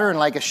slaughter, and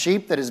like a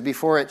sheep that is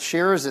before its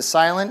shearers is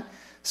silent,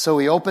 so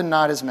he opened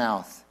not his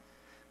mouth.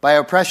 By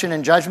oppression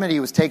and judgment he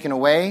was taken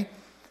away.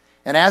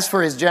 And as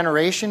for his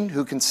generation,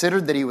 who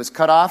considered that he was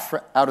cut off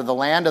out of the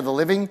land of the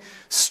living,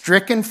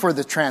 stricken for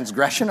the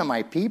transgression of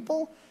my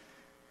people,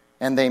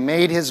 and they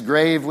made his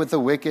grave with the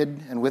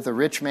wicked and with a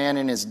rich man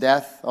in his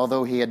death,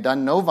 although he had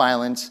done no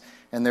violence,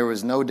 and there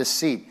was no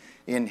deceit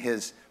in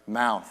his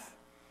mouth.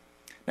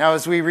 Now,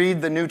 as we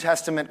read the New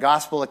Testament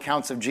gospel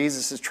accounts of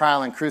Jesus'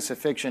 trial and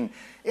crucifixion,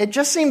 it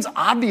just seems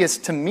obvious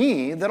to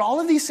me that all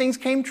of these things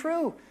came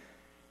true.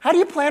 How do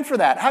you plan for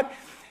that?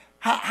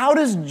 How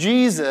does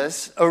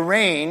Jesus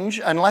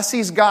arrange, unless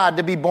he's God,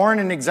 to be born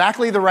in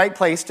exactly the right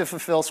place to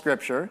fulfill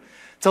Scripture,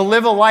 to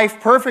live a life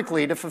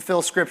perfectly to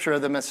fulfill Scripture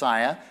of the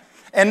Messiah,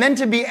 and then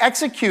to be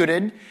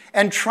executed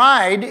and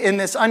tried in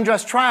this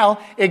unjust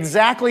trial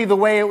exactly the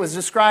way it was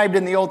described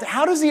in the Old Testament?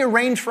 How does he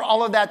arrange for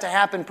all of that to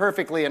happen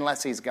perfectly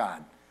unless he's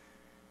God?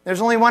 There's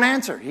only one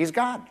answer. He's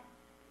God.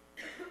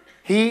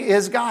 He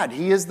is God.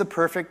 He is the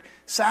perfect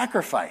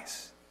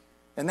sacrifice.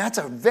 And that's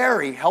a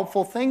very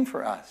helpful thing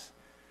for us.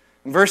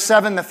 In verse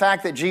 7, the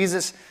fact that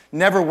Jesus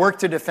never worked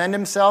to defend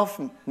himself,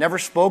 never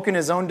spoke in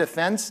his own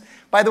defense.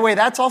 By the way,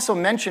 that's also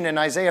mentioned in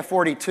Isaiah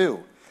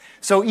 42.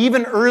 So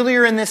even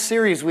earlier in this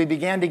series, we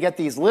began to get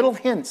these little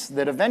hints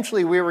that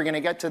eventually we were going to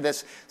get to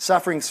this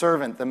suffering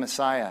servant, the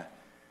Messiah.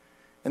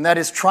 And that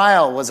his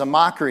trial was a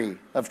mockery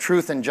of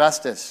truth and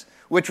justice,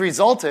 which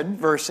resulted,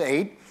 verse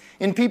 8,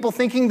 in people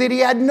thinking that he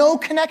had no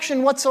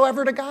connection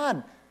whatsoever to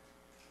God.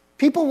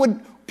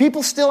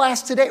 People still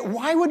ask today,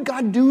 why would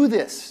God do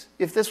this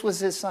if this was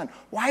his son?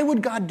 Why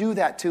would God do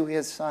that to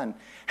his son?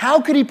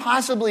 How could he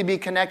possibly be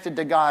connected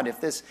to God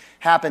if this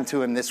happened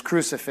to him, this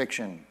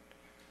crucifixion?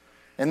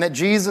 And that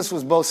Jesus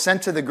was both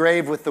sent to the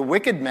grave with the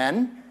wicked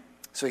men,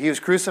 so he was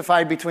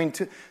crucified between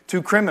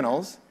two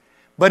criminals,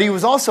 but he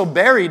was also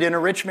buried in a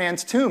rich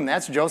man's tomb.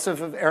 That's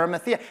Joseph of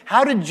Arimathea.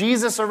 How did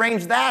Jesus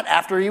arrange that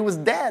after he was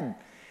dead?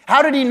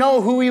 How did he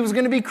know who he was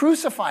going to be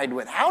crucified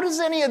with? How does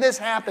any of this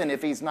happen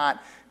if he's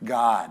not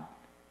God?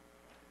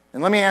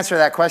 And let me answer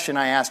that question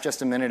I asked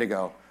just a minute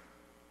ago.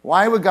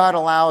 Why would God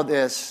allow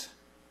this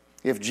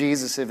if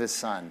Jesus is his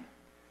son?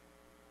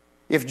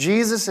 If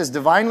Jesus is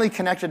divinely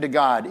connected to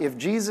God, if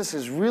Jesus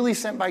is really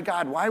sent by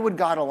God, why would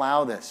God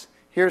allow this?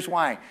 Here's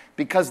why.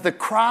 Because the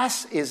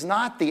cross is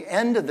not the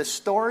end of the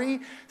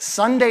story.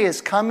 Sunday is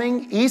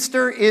coming.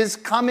 Easter is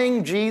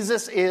coming.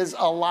 Jesus is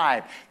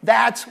alive.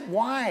 That's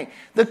why.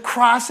 The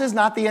cross is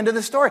not the end of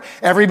the story.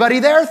 Everybody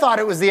there thought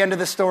it was the end of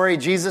the story.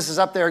 Jesus is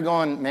up there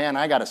going, man,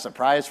 I got a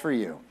surprise for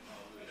you.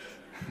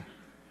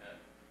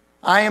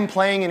 I am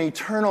playing an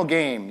eternal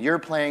game. You're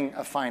playing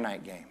a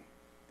finite game.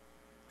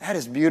 That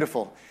is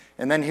beautiful.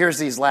 And then here's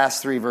these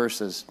last three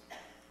verses.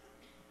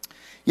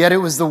 Yet it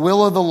was the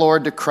will of the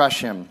Lord to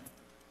crush him.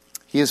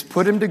 He has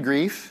put him to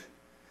grief.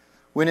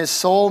 When his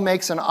soul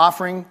makes an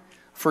offering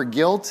for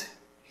guilt,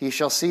 he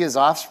shall see his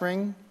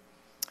offspring.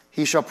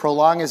 He shall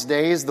prolong his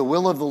days. The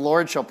will of the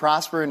Lord shall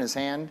prosper in his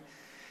hand.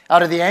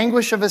 Out of the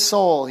anguish of his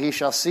soul he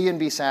shall see and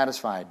be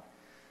satisfied.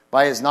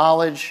 By his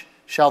knowledge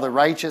shall the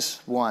righteous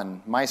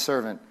one, my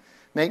servant,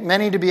 make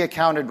many to be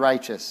accounted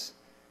righteous,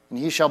 and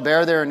he shall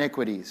bear their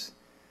iniquities.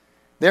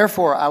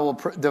 Therefore I will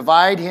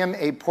divide him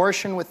a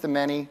portion with the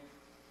many,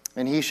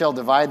 and he shall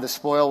divide the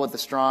spoil with the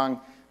strong,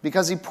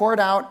 because he poured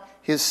out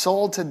his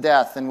soul to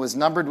death and was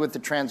numbered with the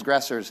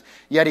transgressors.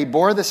 Yet he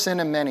bore the sin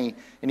of many,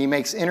 and he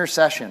makes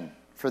intercession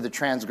for the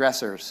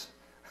transgressors.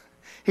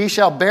 He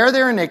shall bear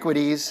their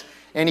iniquities,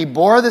 and he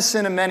bore the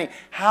sin of many.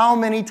 How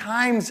many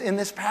times in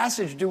this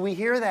passage do we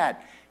hear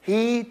that?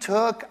 He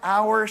took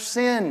our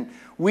sin.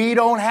 We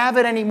don't have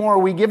it anymore.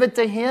 We give it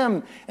to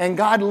him. And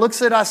God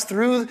looks at us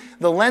through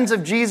the lens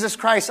of Jesus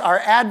Christ, our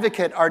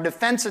advocate, our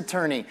defense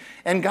attorney.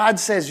 And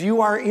God says,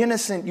 you are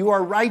innocent, you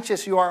are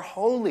righteous, you are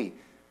holy.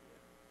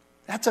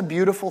 That's a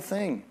beautiful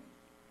thing.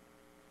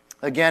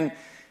 Again,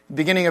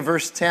 beginning of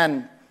verse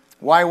 10,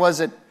 why was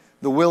it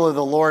the will of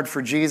the Lord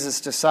for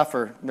Jesus to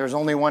suffer? There's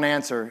only one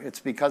answer. It's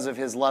because of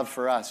his love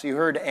for us. You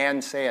heard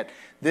Anne say it.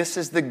 This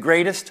is the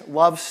greatest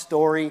love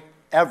story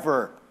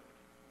ever.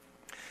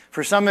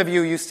 For some of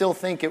you, you still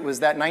think it was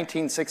that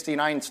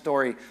 1969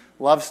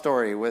 love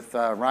story with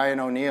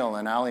Ryan O'Neal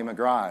and Ali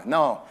MacGraw.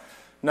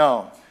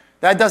 No.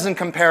 That doesn't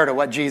compare to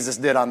what Jesus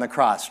did on the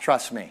cross,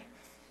 trust me.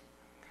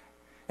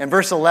 And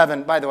verse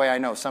 11, by the way, I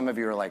know some of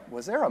you are like,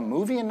 was there a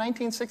movie in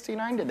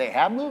 1969? Did they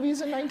have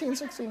movies in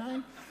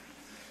 1969?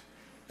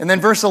 And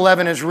then verse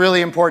 11 is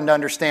really important to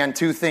understand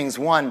two things.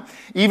 One,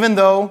 even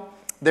though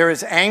there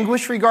is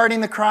anguish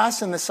regarding the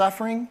cross and the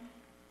suffering,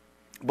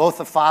 both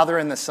the Father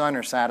and the Son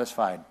are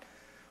satisfied.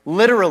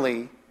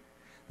 Literally,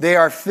 they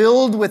are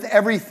filled with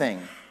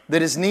everything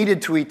that is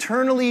needed to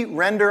eternally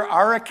render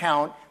our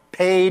account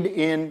paid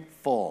in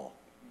full.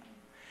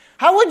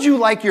 How would you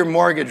like your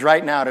mortgage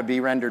right now to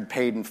be rendered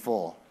paid in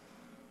full?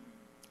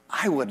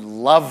 I would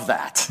love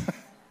that.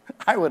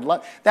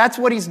 That's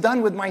what he's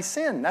done with my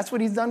sin. That's what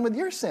he's done with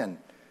your sin.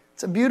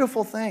 It's a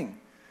beautiful thing.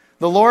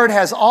 The Lord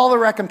has all the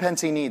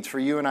recompense he needs for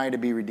you and I to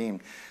be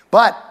redeemed.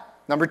 But,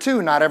 number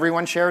two, not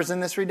everyone shares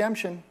in this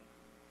redemption.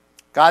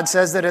 God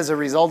says that as a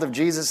result of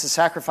Jesus'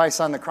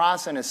 sacrifice on the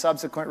cross and his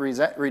subsequent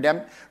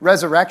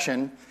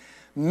resurrection,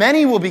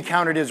 many will be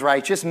counted as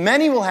righteous,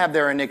 many will have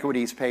their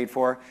iniquities paid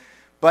for,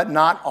 but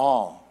not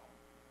all.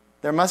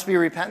 There must be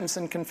repentance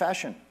and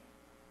confession.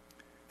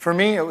 For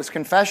me, it was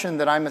confession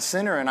that I'm a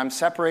sinner and I'm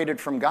separated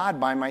from God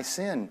by my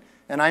sin.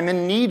 And I'm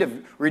in need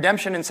of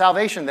redemption and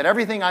salvation, that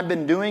everything I've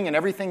been doing and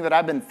everything that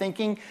I've been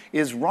thinking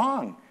is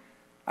wrong.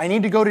 I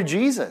need to go to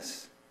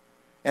Jesus.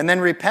 And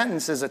then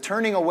repentance is a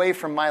turning away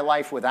from my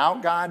life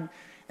without God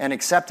and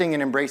accepting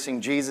and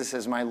embracing Jesus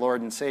as my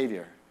Lord and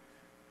Savior.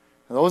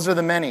 Those are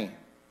the many,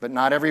 but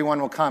not everyone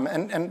will come.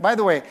 And by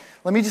the way,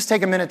 let me just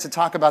take a minute to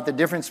talk about the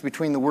difference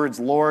between the words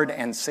Lord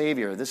and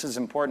Savior. This is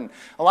important.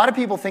 A lot of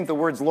people think the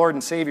words Lord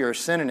and Savior are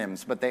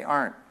synonyms, but they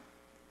aren't.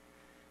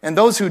 And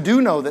those who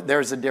do know that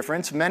there's a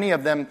difference, many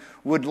of them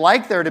would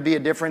like there to be a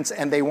difference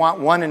and they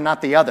want one and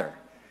not the other.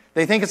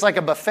 They think it's like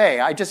a buffet.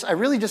 I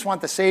really just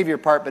want the Savior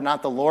part, but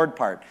not the Lord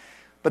part.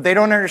 But they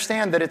don't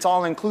understand that it's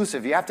all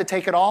inclusive. You have to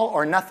take it all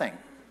or nothing.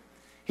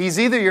 He's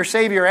either your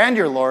Savior and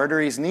your Lord, or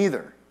he's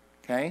neither.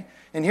 Okay?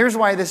 And here's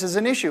why this is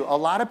an issue. A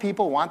lot of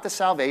people want the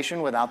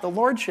salvation without the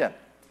lordship.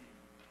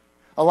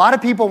 A lot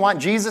of people want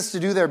Jesus to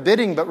do their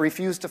bidding but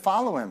refuse to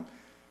follow him.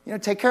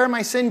 Take care of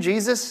my sin,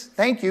 Jesus.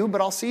 Thank you,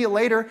 but I'll see you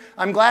later.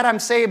 I'm glad I'm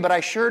saved, but I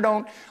sure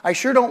don't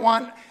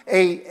want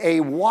a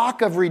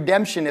walk of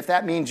redemption if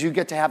that means you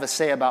get to have a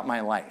say about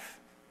my life.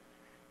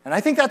 And I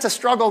think that's a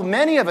struggle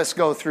many of us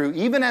go through.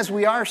 Even as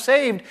we are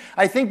saved,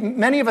 I think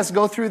many of us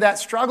go through that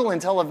struggle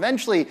until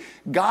eventually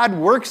God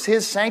works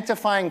his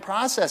sanctifying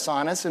process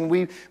on us and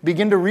we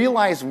begin to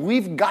realize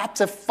we've got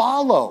to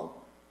follow.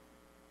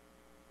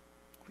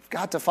 We've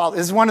got to follow.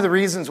 This is one of the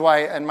reasons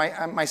why, and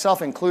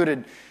myself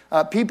included,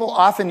 people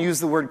often use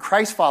the word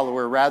Christ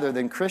follower rather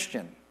than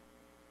Christian.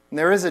 And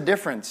there is a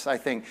difference, I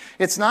think.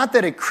 It's not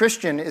that a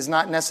Christian is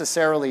not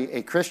necessarily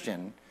a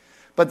Christian.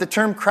 But the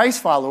term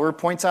Christ follower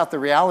points out the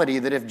reality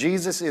that if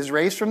Jesus is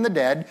raised from the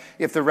dead,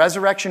 if the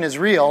resurrection is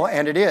real,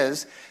 and it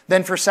is,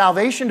 then for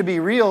salvation to be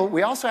real,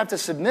 we also have to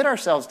submit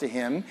ourselves to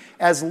him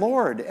as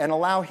Lord and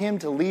allow him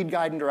to lead,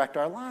 guide, and direct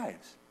our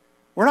lives.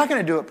 We're not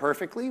going to do it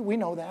perfectly. We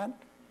know that.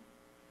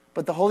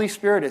 But the Holy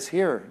Spirit is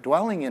here,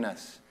 dwelling in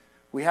us.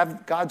 We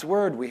have God's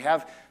Word. We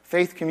have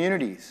faith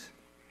communities.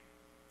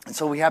 And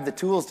so we have the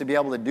tools to be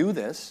able to do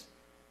this.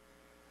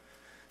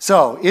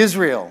 So,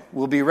 Israel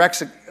will be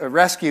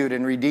rescued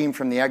and redeemed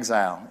from the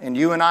exile. And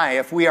you and I,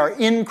 if we are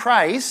in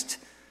Christ,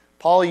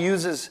 Paul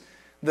uses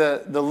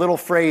the little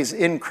phrase,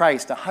 in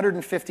Christ,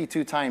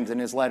 152 times in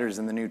his letters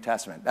in the New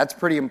Testament. That's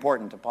pretty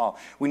important to Paul.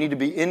 We need to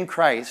be in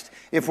Christ.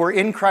 If we're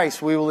in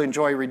Christ, we will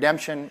enjoy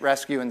redemption,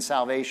 rescue, and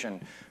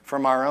salvation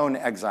from our own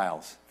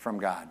exiles from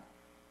God. And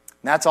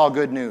that's all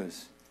good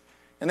news.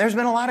 And there's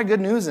been a lot of good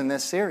news in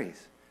this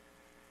series.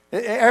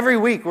 Every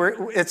week,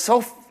 it's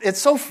so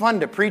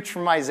fun to preach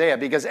from Isaiah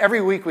because every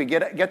week we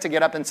get to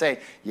get up and say,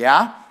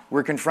 yeah,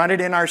 we're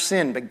confronted in our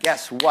sin, but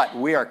guess what?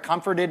 We are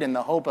comforted in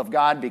the hope of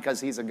God because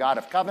he's a God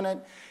of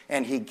covenant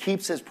and he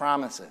keeps his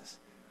promises.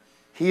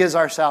 He is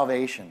our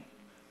salvation.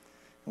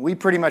 We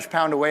pretty much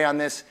pound away on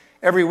this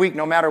every week,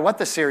 no matter what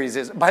the series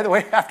is. By the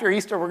way, after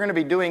Easter, we're going to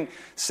be doing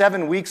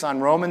 7 weeks on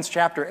Romans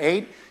chapter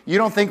 8. You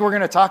don't think we're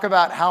going to talk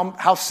about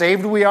how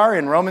saved we are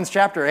in Romans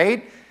chapter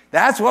 8?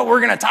 That's what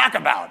we're going to talk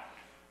about.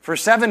 For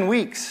 7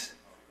 weeks.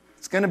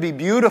 It's going to be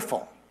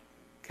beautiful.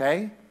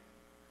 Okay?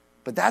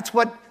 But that's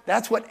what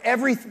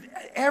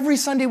every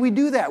Sunday we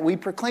do that. We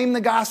proclaim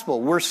the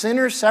gospel. We're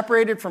sinners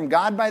separated from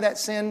God by that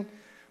sin.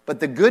 But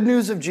the good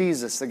news of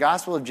Jesus, the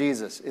gospel of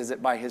Jesus, is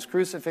that by his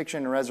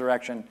crucifixion and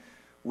resurrection,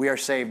 we are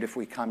saved if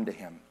we come to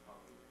him.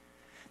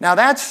 Now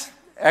that's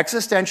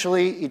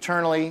existentially,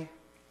 eternally,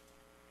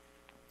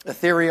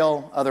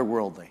 ethereal,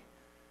 otherworldly.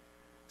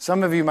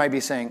 Some of you might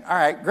be saying, all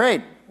right,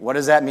 great. What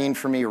does that mean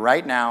for me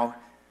right now?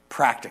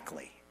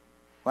 Practically.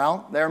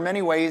 Well, there are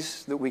many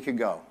ways that we could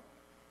go.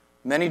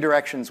 Many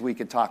directions we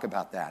could talk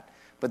about that.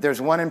 But there's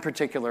one in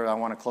particular I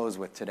want to close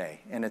with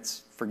today, and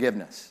it's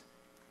forgiveness.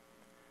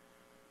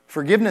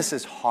 Forgiveness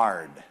is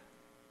hard.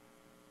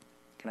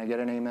 Can I get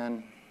an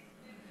amen?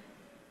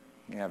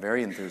 Yeah,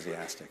 very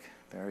enthusiastic.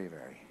 Very,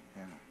 very.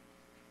 Yeah.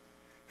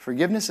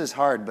 Forgiveness is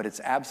hard, but it's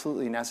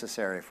absolutely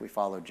necessary if we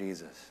follow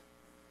Jesus.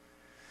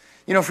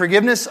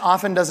 Forgiveness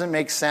often doesn't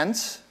make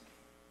sense.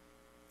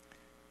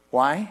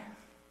 Why?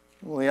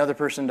 Well, the other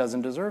person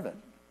doesn't deserve it.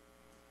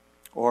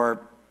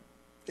 Or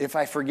if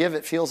I forgive,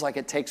 it feels like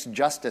it takes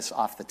justice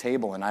off the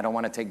table, and I don't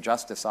want to take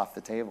justice off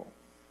the table.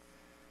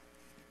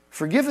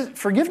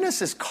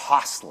 Forgiveness is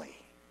costly.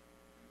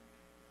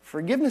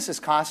 Forgiveness is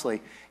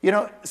costly.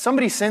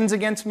 Somebody sins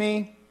against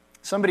me,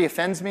 somebody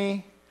offends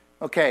me,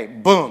 okay,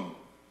 boom.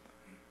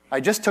 I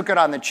just took it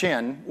on the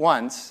chin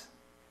once,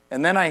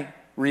 and then I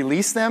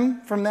release them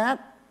from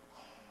that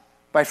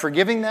by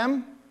forgiving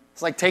them.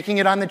 It's like taking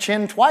it on the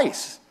chin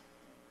twice.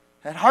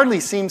 That hardly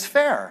seems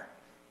fair,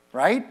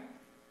 right?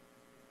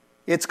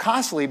 It's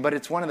costly, but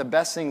it's one of the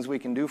best things we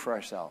can do for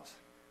ourselves.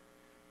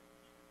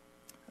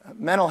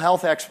 Mental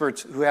health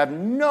experts who have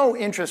no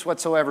interest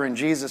whatsoever in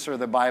Jesus or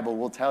the Bible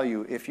will tell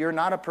you, if you're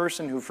not a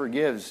person who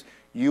forgives,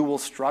 you will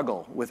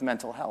struggle with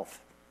mental health.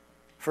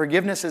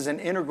 Forgiveness is an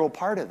integral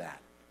part of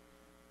that.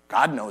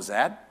 God knows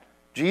that.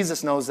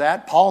 Jesus knows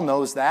that. Paul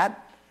knows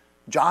that.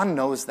 John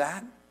knows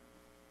that.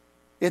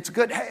 It's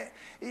good.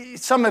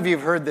 Some of you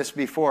have heard this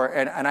before,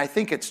 and I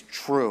think it's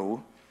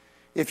true.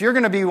 If you're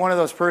going to be one of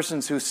those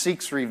persons who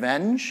seeks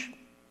revenge,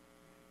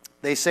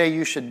 they say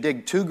you should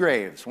dig 2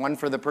 graves, one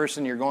for the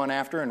person you're going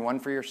after and one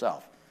for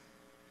yourself,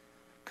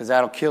 because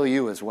that'll kill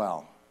you as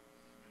well.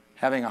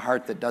 Having a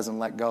heart that doesn't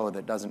let go,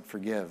 that doesn't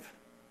forgive.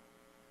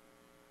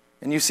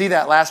 And you see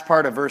that last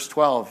part of verse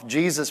 12.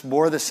 Jesus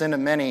bore the sin of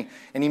many,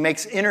 and he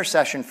makes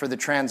intercession for the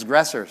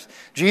transgressors.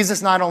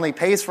 Jesus not only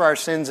pays for our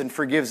sins and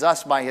forgives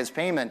us by his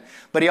payment,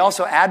 but he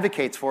also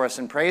advocates for us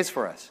and prays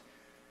for us.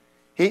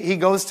 He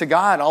goes to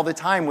God all the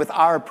time with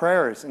our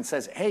prayers and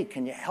says, hey,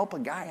 can you help a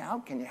guy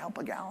out? Can you help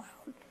a gal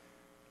out?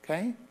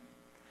 Okay?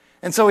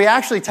 And so he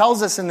actually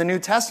tells us in the New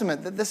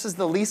Testament that this is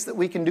the least that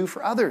we can do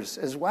for others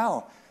as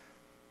well.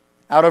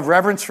 Out of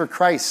reverence for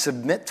Christ,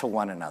 submit to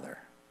one another.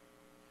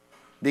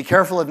 Be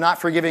careful of not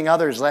forgiving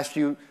others, lest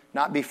you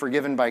not be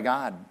forgiven by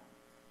God.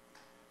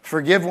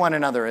 Forgive one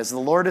another. As the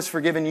Lord has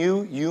forgiven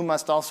you, you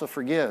must also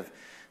forgive.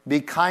 Be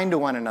kind to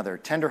one another,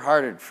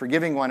 tenderhearted,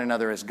 forgiving one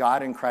another as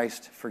God in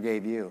Christ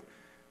forgave you.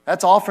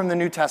 That's all from the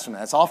New Testament.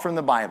 That's all from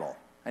the Bible.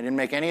 I didn't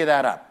make any of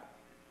that up.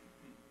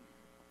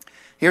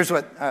 Here's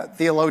what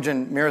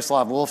theologian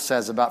Miroslav Volf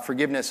says about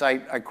forgiveness. I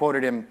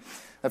quoted him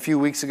a few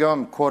weeks ago. I'm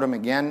going to quote him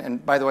again.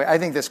 And by the way, I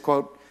think this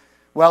quote,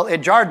 well, it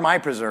jarred my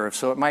preserves,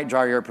 so it might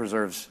jar your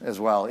preserves as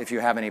well, if you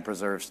have any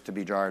preserves to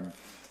be jarred.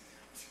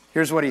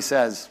 Here's what he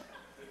says.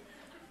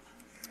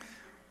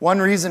 One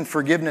reason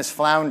forgiveness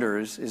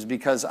flounders is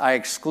because I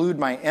exclude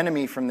my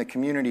enemy from the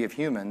community of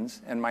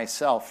humans and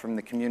myself from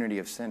the community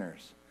of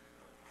sinners.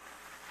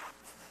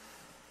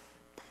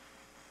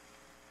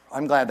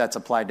 I'm glad that's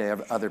applied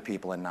to other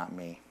people and not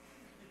me.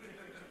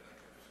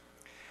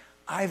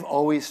 I've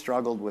always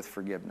struggled with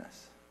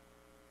forgiveness.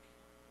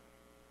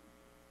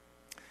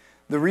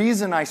 The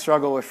reason I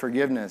struggle with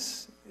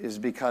forgiveness is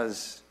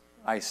because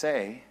I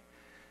say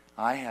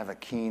I have a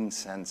keen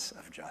sense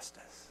of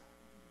justice.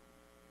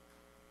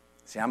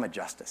 See, I'm a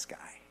justice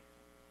guy,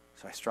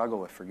 so I struggle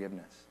with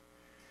forgiveness.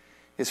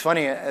 It's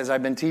funny, as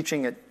I've been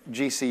teaching at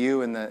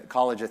GCU in the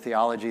College of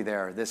Theology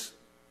there, this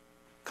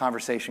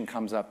conversation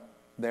comes up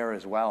there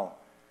as well.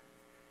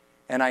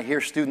 And I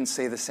hear students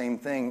say the same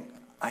thing.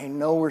 I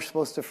know we're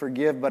supposed to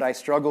forgive, but I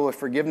struggle with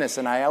forgiveness.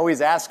 And I always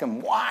ask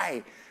them,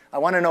 why? I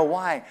want to know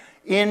why.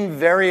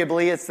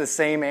 Invariably, it's the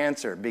same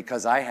answer,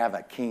 because I have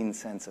a keen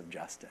sense of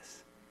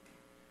justice.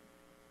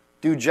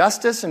 Do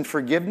justice and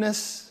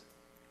forgiveness,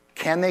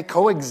 can they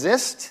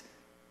coexist?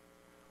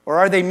 Or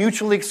are they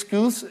mutually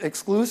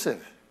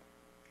exclusive?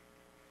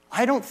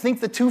 I don't think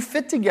the two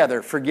fit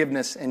together,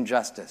 forgiveness and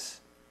justice.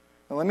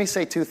 Now, let me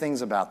say two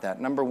things about that.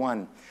 Number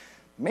one,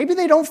 maybe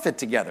they don't fit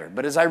together.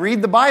 But as I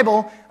read the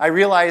Bible, I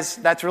realize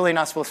that's really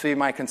not supposed to be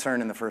my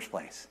concern in the first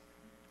place.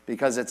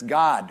 Because it's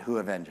God who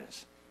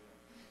avenges,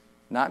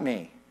 not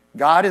me.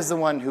 God is the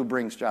one who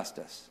brings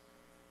justice,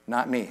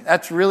 not me.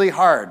 That's really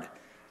hard.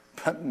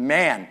 But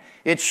man,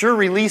 it sure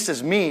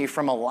releases me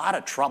from a lot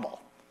of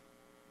trouble.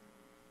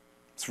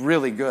 It's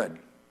really good.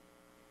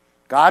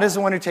 God is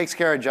the one who takes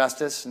care of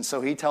justice, and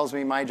so he tells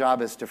me my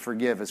job is to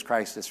forgive as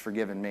Christ has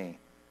forgiven me.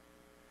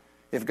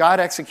 If God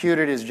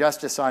executed his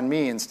justice on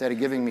me instead of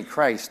giving me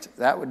Christ,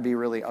 that would be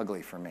really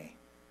ugly for me.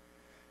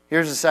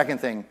 Here's the second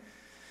thing.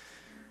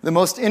 The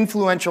most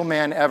influential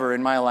man ever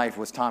in my life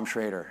was Tom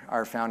Schrader,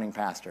 our founding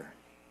pastor.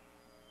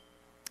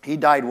 He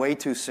died way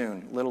too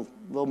soon, little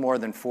more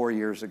than 4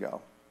 years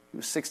ago. He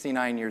was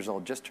 69 years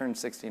old, just turned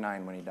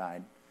 69 when he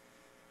died.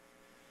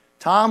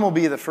 Tom will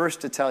be the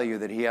first to tell you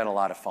that he had a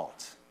lot of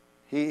faults.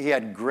 He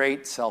had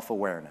great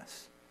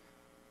self-awareness.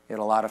 He had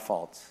a lot of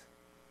faults.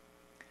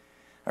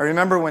 I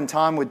remember when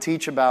Tom would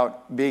teach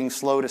about being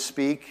slow to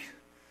speak,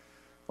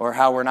 or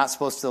how we're not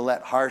supposed to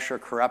let harsh or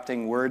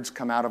corrupting words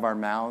come out of our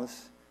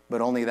mouths,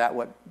 but only that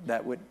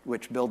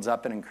which builds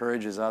up and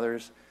encourages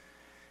others.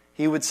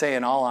 He would say,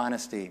 in all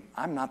honesty,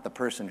 I'm not the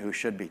person who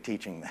should be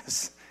teaching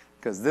this,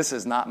 because this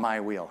is not my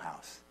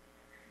wheelhouse.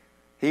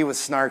 He was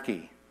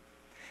snarky.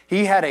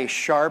 He had a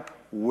sharp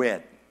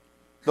wit.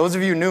 Those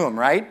of you knew him,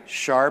 right?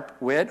 Sharp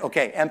wit.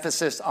 Okay,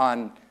 emphasis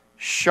on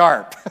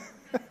sharp,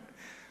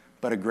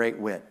 but a great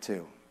wit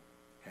too.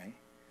 Okay?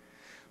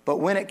 But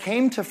when it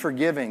came to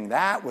forgiving,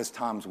 that was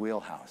Tom's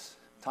wheelhouse.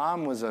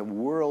 Tom was a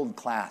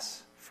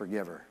world-class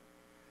forgiver.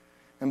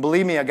 And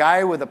believe me, a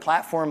guy with a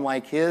platform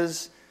like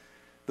his,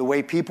 the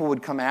way people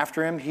would come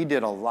after him, he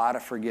did a lot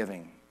of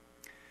forgiving.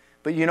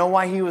 But you know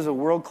why he was a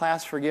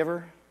world-class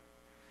forgiver?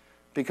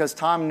 Because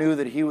Tom knew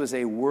that he was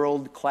a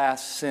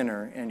world-class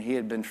sinner and he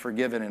had been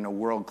forgiven in a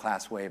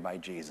world-class way by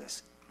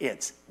Jesus.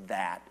 It's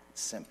that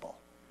simple.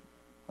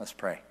 Let's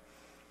pray.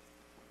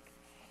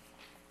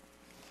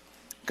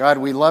 God,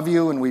 we love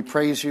you and we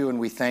praise you and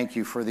we thank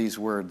you for these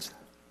words.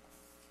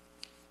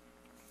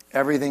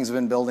 Everything's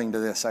been building to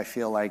this, I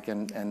feel like,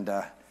 and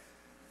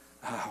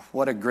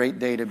what a great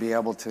day to be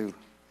able to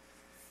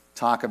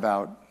talk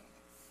about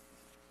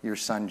your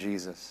son,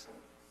 Jesus.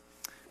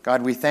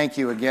 God, we thank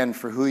you again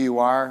for who you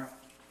are.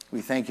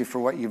 We thank you for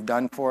what you've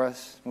done for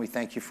us. And we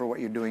thank you for what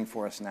you're doing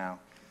for us now.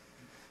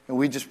 And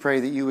we just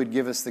pray that you would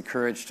give us the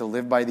courage to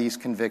live by these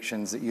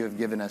convictions that you have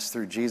given us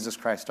through Jesus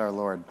Christ our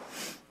Lord.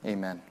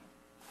 Amen.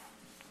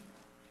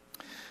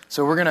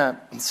 So we're going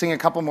to sing a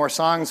couple more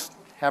songs,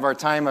 have our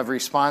time of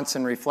response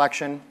and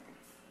reflection.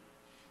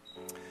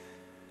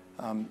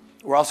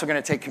 We're also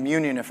going to take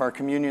communion if our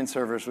communion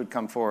servers would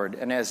come forward.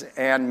 And as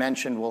Ann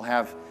mentioned, we'll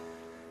have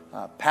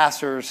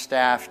pastors,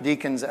 staff,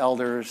 deacons,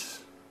 elders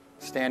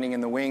standing in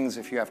the wings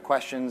if you have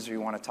questions or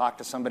you want to talk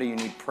to somebody, you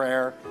need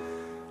prayer.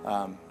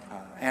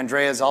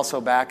 Andrea is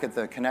also back at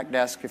the Connect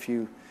desk if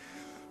you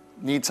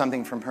need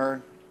something from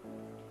her.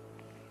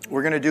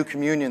 We're going to do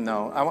communion,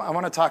 though. I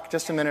want to talk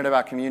just a minute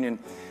about communion.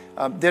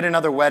 Did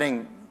another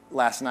wedding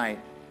last night,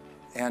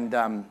 and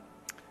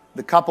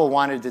the couple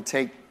wanted to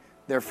take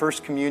their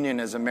first communion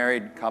as a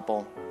married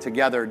couple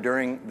together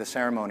during the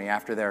ceremony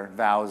after their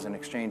vows and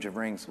exchange of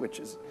rings, which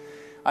is,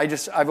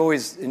 I've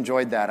always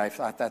enjoyed that. I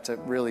thought that's a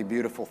really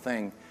beautiful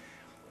thing.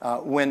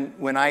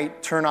 When I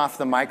turn off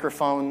the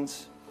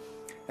microphones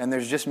and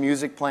there's just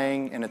music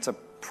playing, and it's a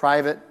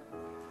private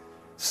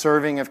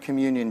serving of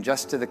communion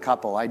just to the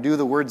couple. I do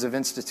the words of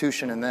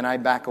institution, and then I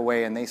back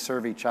away, and they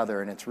serve each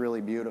other, and it's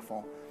really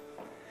beautiful.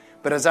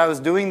 But as I was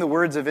doing the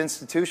words of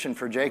institution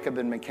for Jacob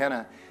and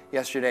McKenna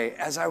yesterday,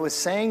 as I was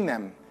saying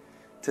them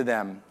to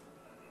them,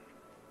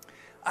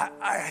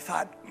 I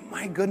thought,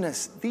 my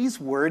goodness, these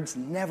words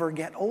never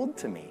get old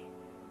to me.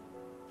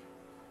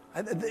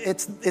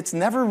 It's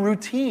never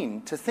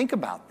routine to think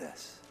about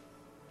this.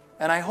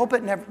 And I hope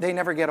they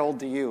never get old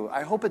to you.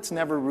 I hope it's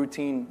never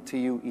routine to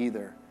you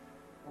either.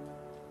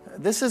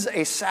 This is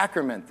a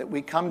sacrament that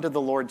we come to the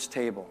Lord's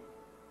table.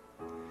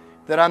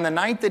 That on the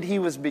night that he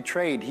was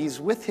betrayed, he's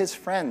with his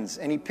friends,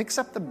 and he picks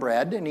up the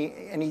bread, and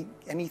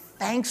he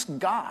thanks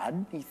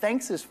God. He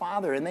thanks his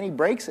Father, and then he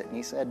breaks it, and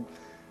he said,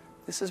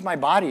 "This is my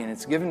body, and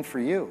it's given for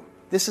you.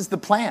 This is the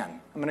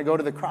plan. I'm going to go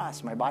to the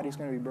cross. My body's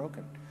going to be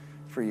broken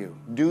for you.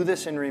 Do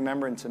this in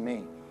remembrance of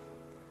me."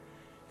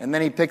 And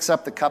then he picks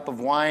up the cup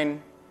of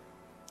wine,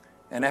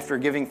 and after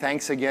giving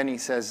thanks again, he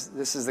says,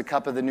 "This is the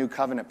cup of the new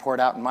covenant poured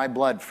out in my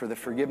blood for the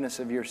forgiveness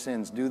of your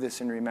sins. Do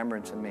this in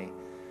remembrance of me."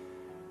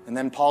 And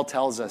then Paul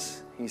tells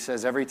us, he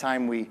says, every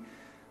time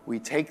we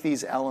take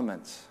these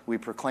elements, we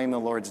proclaim the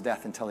Lord's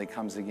death until he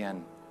comes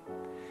again.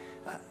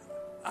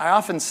 I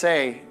often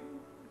say,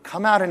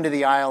 come out into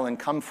the aisle and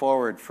come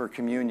forward for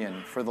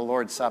communion, for the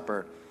Lord's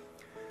Supper,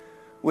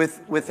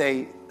 with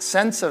a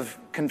sense of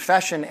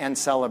confession and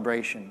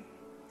celebration.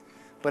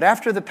 But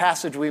after the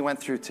passage we went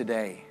through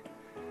today,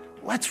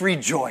 let's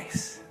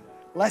rejoice.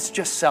 Let's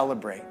just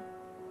celebrate.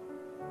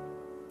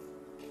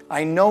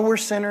 I know we're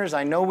sinners.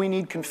 I know we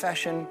need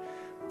confession.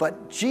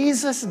 But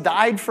Jesus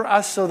died for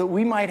us so that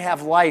we might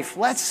have life.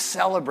 Let's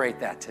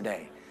celebrate that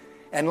today.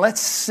 And let's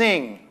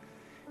sing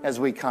as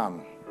we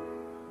come.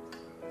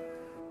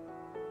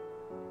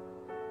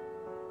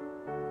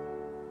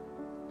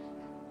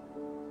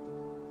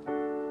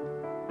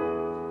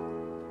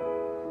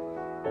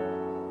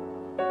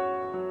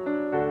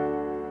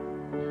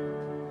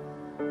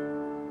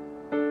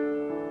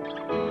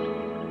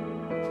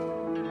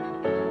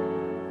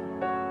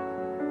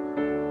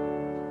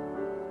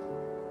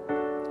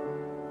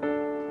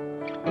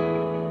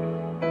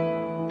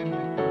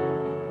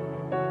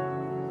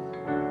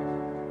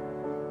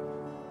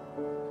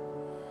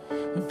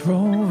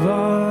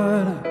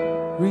 Provider,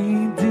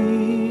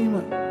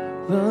 Redeemer,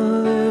 the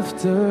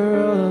lifter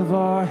of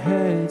our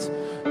heads.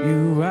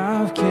 You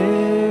have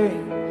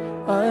carried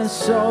us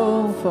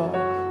so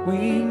far.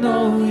 We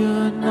know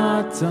you're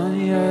not done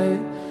yet.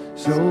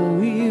 So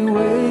we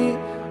wait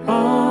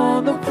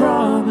on the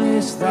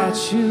promise that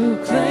you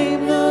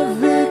claim the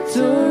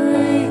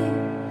victory.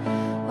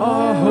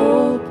 Our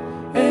hope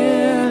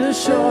and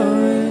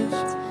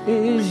assurance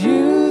is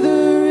you,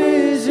 the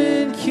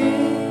risen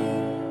King.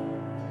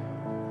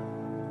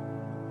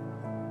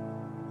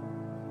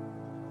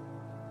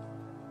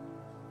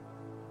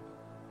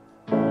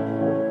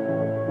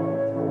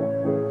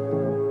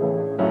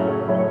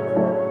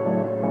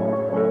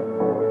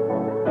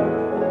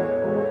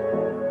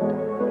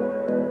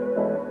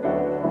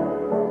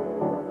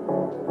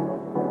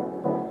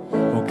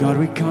 God,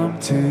 we come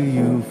to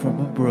you from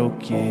a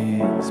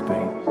broken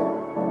space.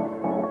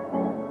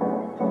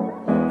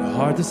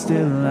 Hard to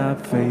still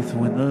have faith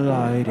when the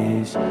light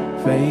is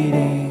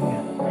fading.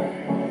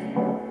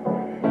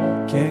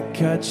 Can't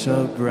catch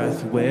a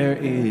breath, where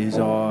is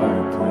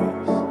our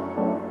place?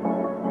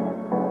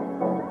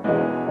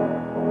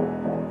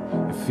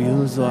 It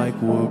feels like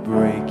we're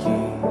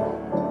breaking.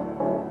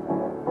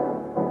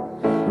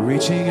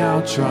 Reaching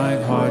out,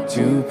 trying hard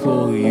to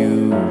pull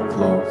you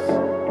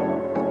close.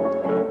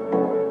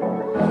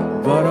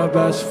 But our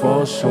best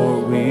falls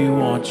short, we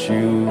want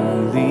you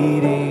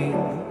leading.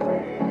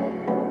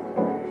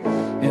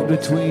 In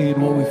between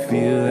what we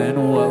feel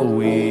and what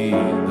we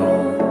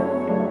know,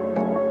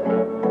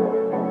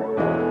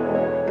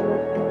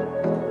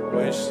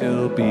 we're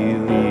still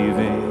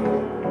believing.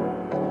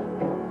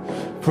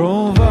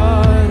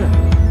 Provider,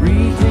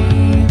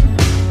 redeem,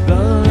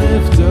 the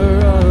lifter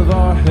of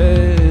our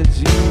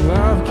heads. You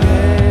have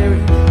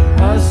carried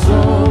us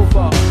so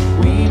far.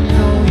 We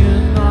know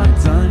you're not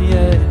done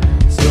yet.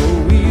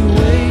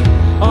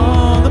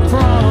 On the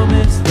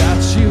promise that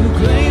you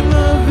claim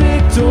the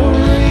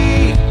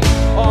victory.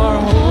 Our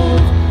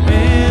hope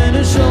and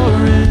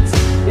assurance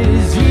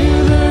is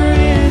you, the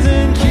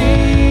risen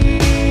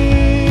King.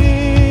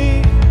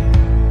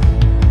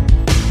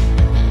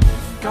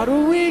 Got a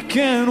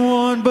weekend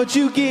one, but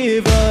you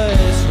give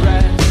us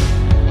rest.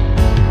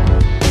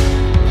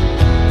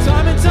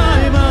 Time and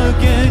time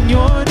again,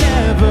 you're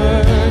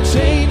never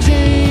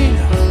changing.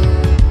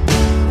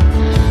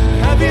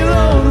 Heavy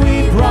load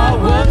we brought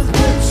was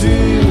put to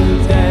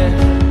death.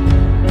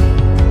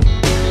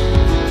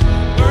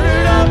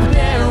 Murdered up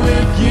there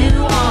with you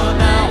on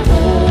that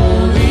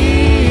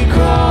holy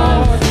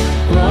cross.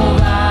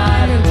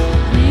 Provider,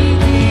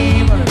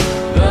 Redeemer,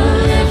 the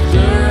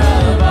lifter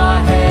of our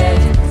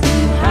heads.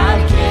 You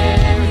have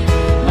carried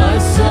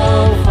us so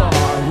far.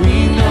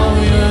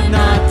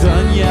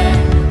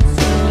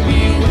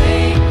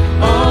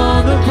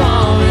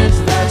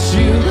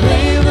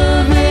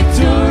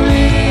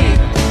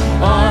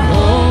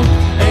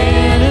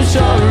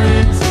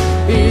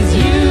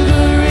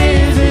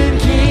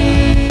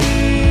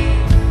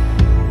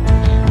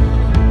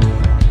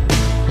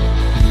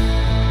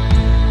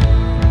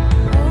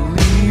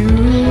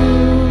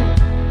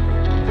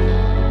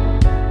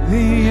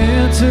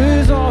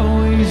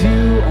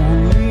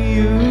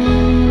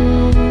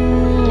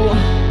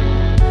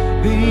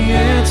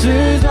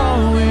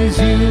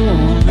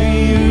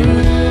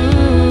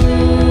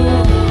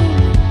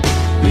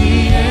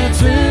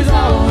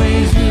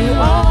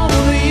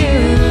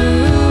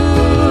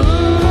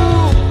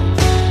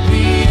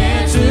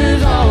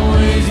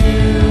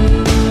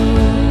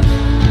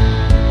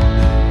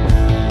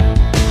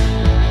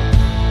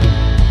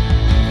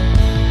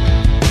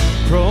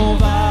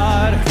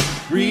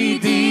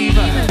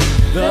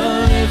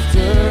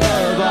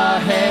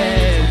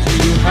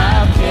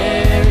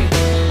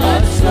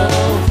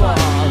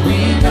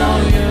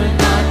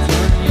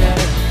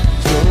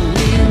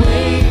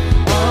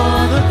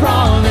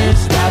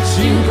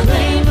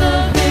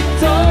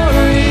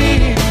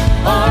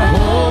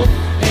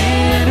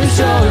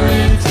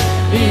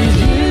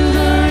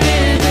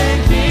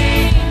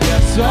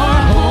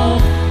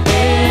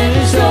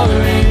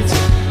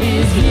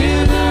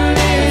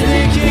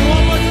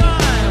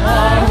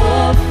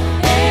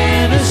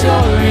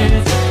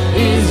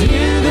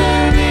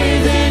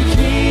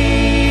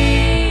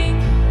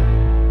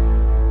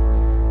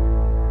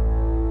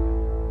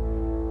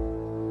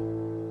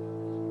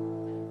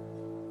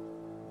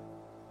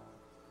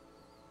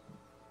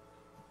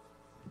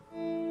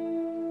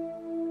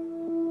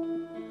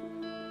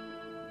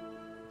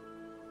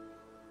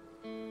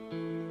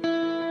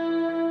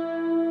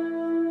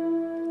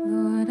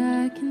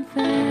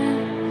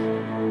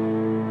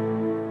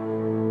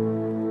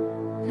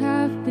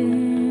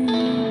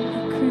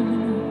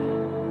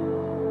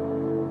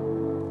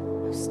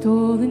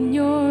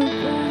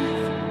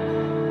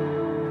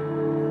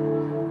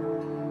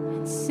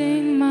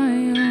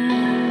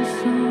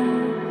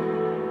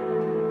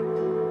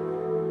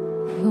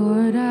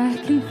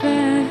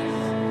 confess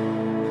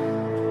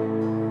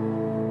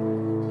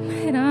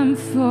that I'm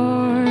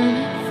far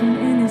from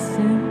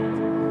innocent.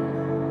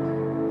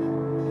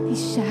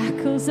 These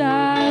shackles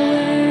I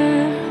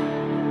wear,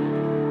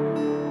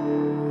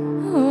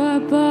 oh, I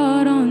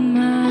bought on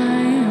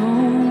my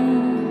own.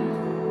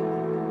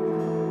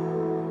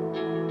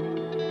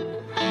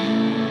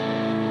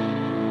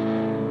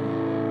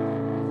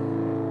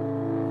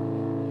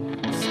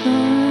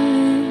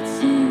 Scarlet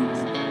sins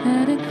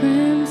at a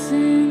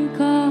crimson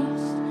cost.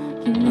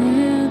 You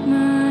nailed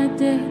my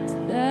debt to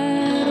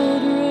that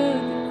old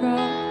rugged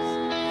cross.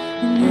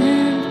 An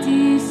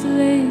empty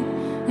slate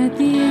at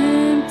the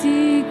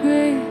empty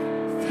grave.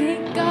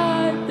 Thank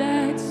God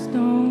that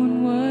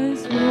stone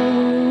was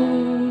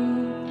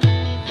rolled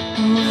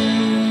away.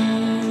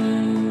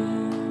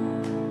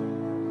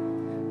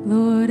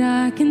 Lord,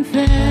 I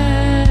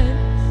confess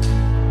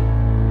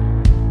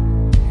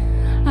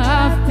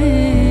I've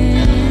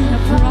been a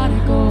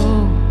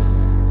prodigal,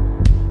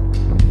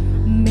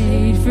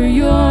 made for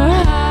your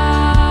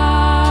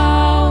house,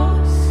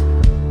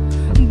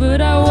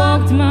 but I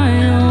walked my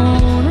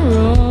own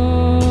road.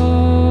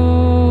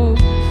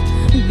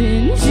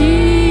 Then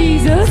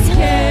Jesus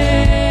came,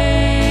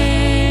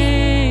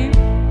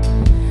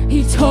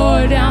 he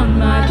tore down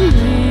my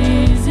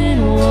prison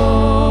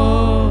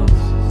walls,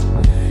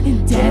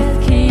 and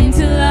death came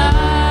to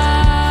life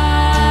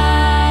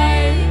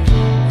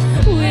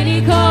when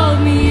he called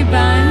me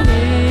by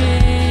name.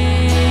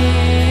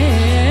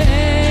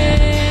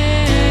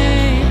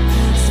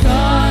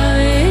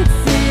 Scarlet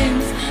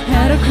sins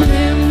had a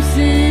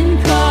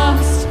crimson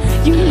cost.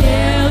 You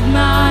nailed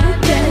my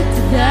debt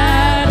to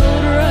that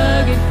old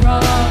rugged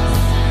cross.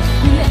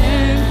 An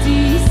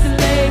empty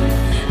slate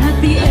at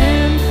the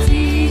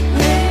empty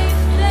grave.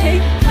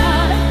 Thank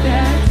God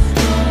that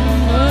stone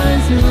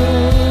was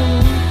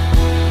rolled.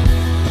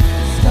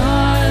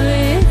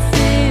 Scarlet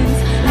sins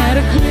had a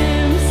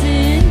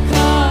crimson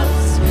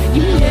cost.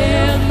 You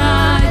nailed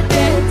my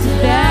debt to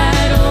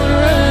that old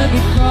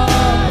rugged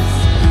cross.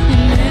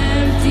 An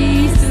empty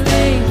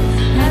slate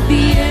at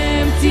the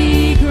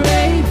empty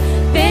grave.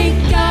 Thank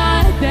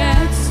God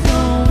that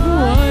stone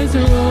was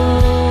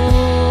rolled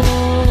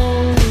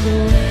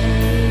away.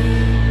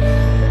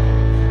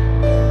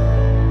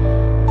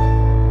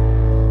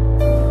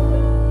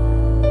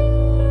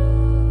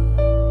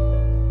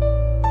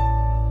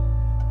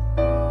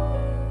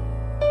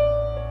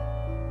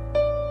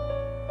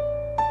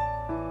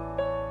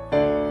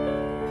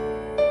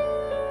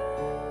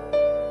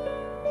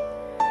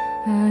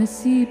 I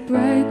see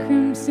bright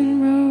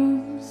crimson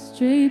rose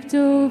draped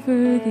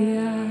over the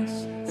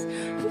ashes,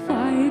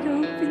 wide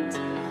open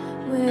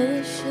Where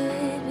there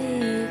should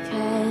be a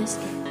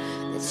casket,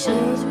 the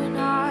children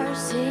are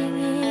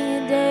singing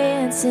and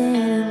dancing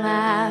and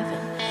laughing.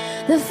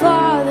 The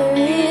Father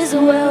is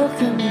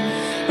welcoming.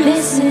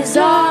 This is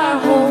our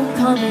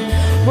homecoming.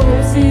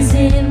 Roses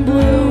in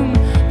bloom,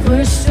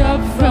 pushed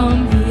up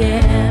from the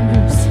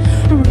embers.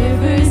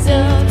 Rivers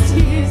of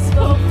tears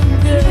flow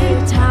from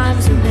good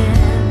times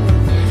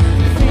remembered.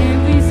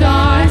 Families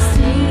are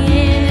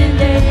singing and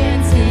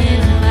dancing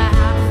and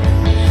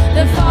laughing.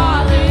 The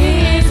Father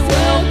is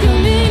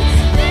welcoming.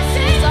 This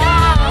is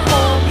our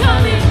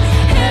homecoming.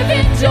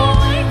 Heaven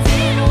joins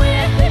in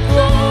with the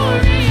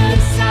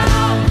glorious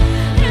sound,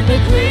 and the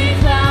great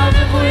cloud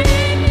of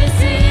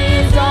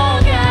witnesses all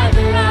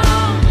gather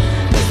round.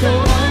 'Cause the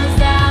ones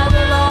that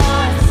were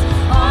lost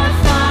are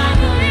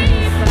finally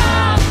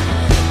found.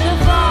 The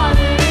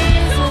Father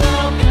is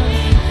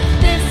welcoming.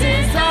 This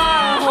is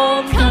our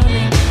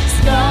homecoming.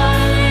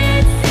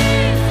 Scarlet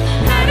sins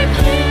had a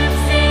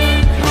crimson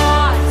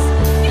cost.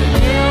 You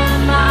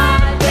nailed my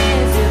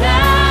debt to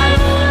that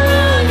old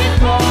rugged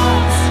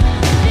cross.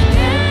 An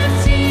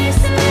empty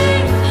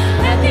slate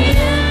at the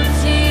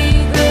empty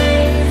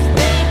grave.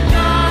 Thank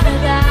God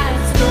that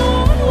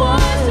stone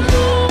was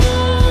rolled.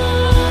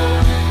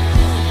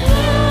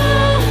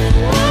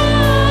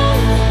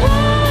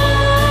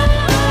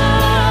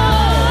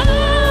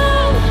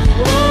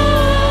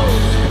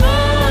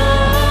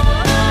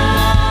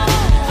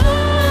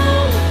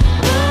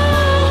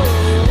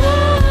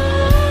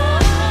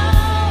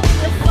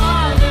 The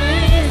Father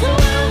is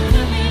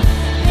welcoming.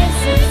 This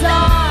is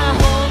our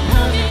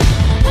homecoming.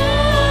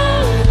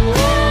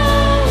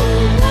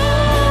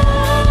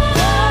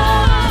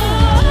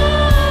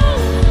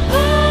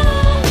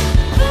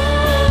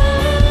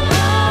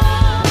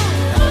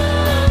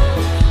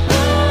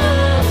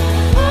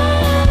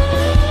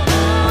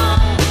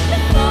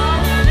 The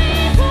Father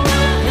is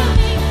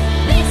welcoming.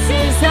 This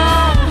is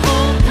our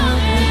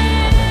homecoming.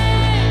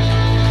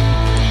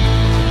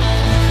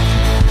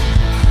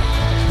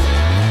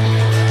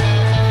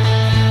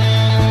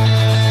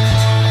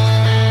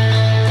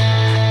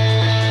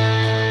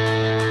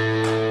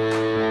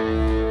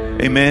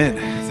 Amen.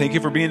 Thank you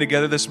for being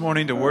together this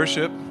morning to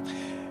worship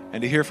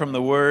and to hear from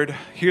the Word.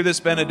 Hear this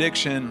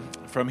benediction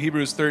from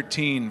Hebrews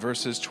 13,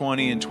 verses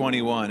 20 and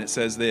 21. It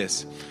says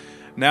this: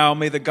 Now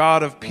may the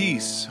God of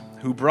peace,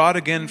 who brought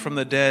again from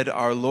the dead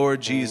our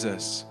Lord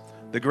Jesus,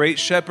 the great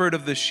shepherd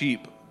of the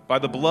sheep, by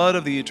the blood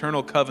of the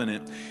eternal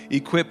covenant,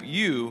 equip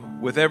you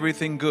with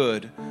everything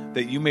good,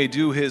 that you may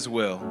do his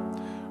will,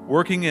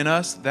 working in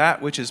us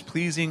that which is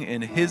pleasing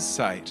in his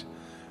sight,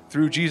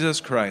 through Jesus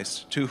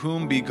Christ, to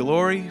whom be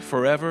glory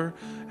forever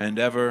and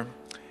ever.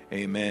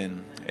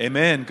 Amen.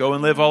 Amen. Go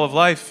and live all of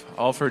life,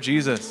 all for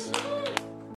Jesus.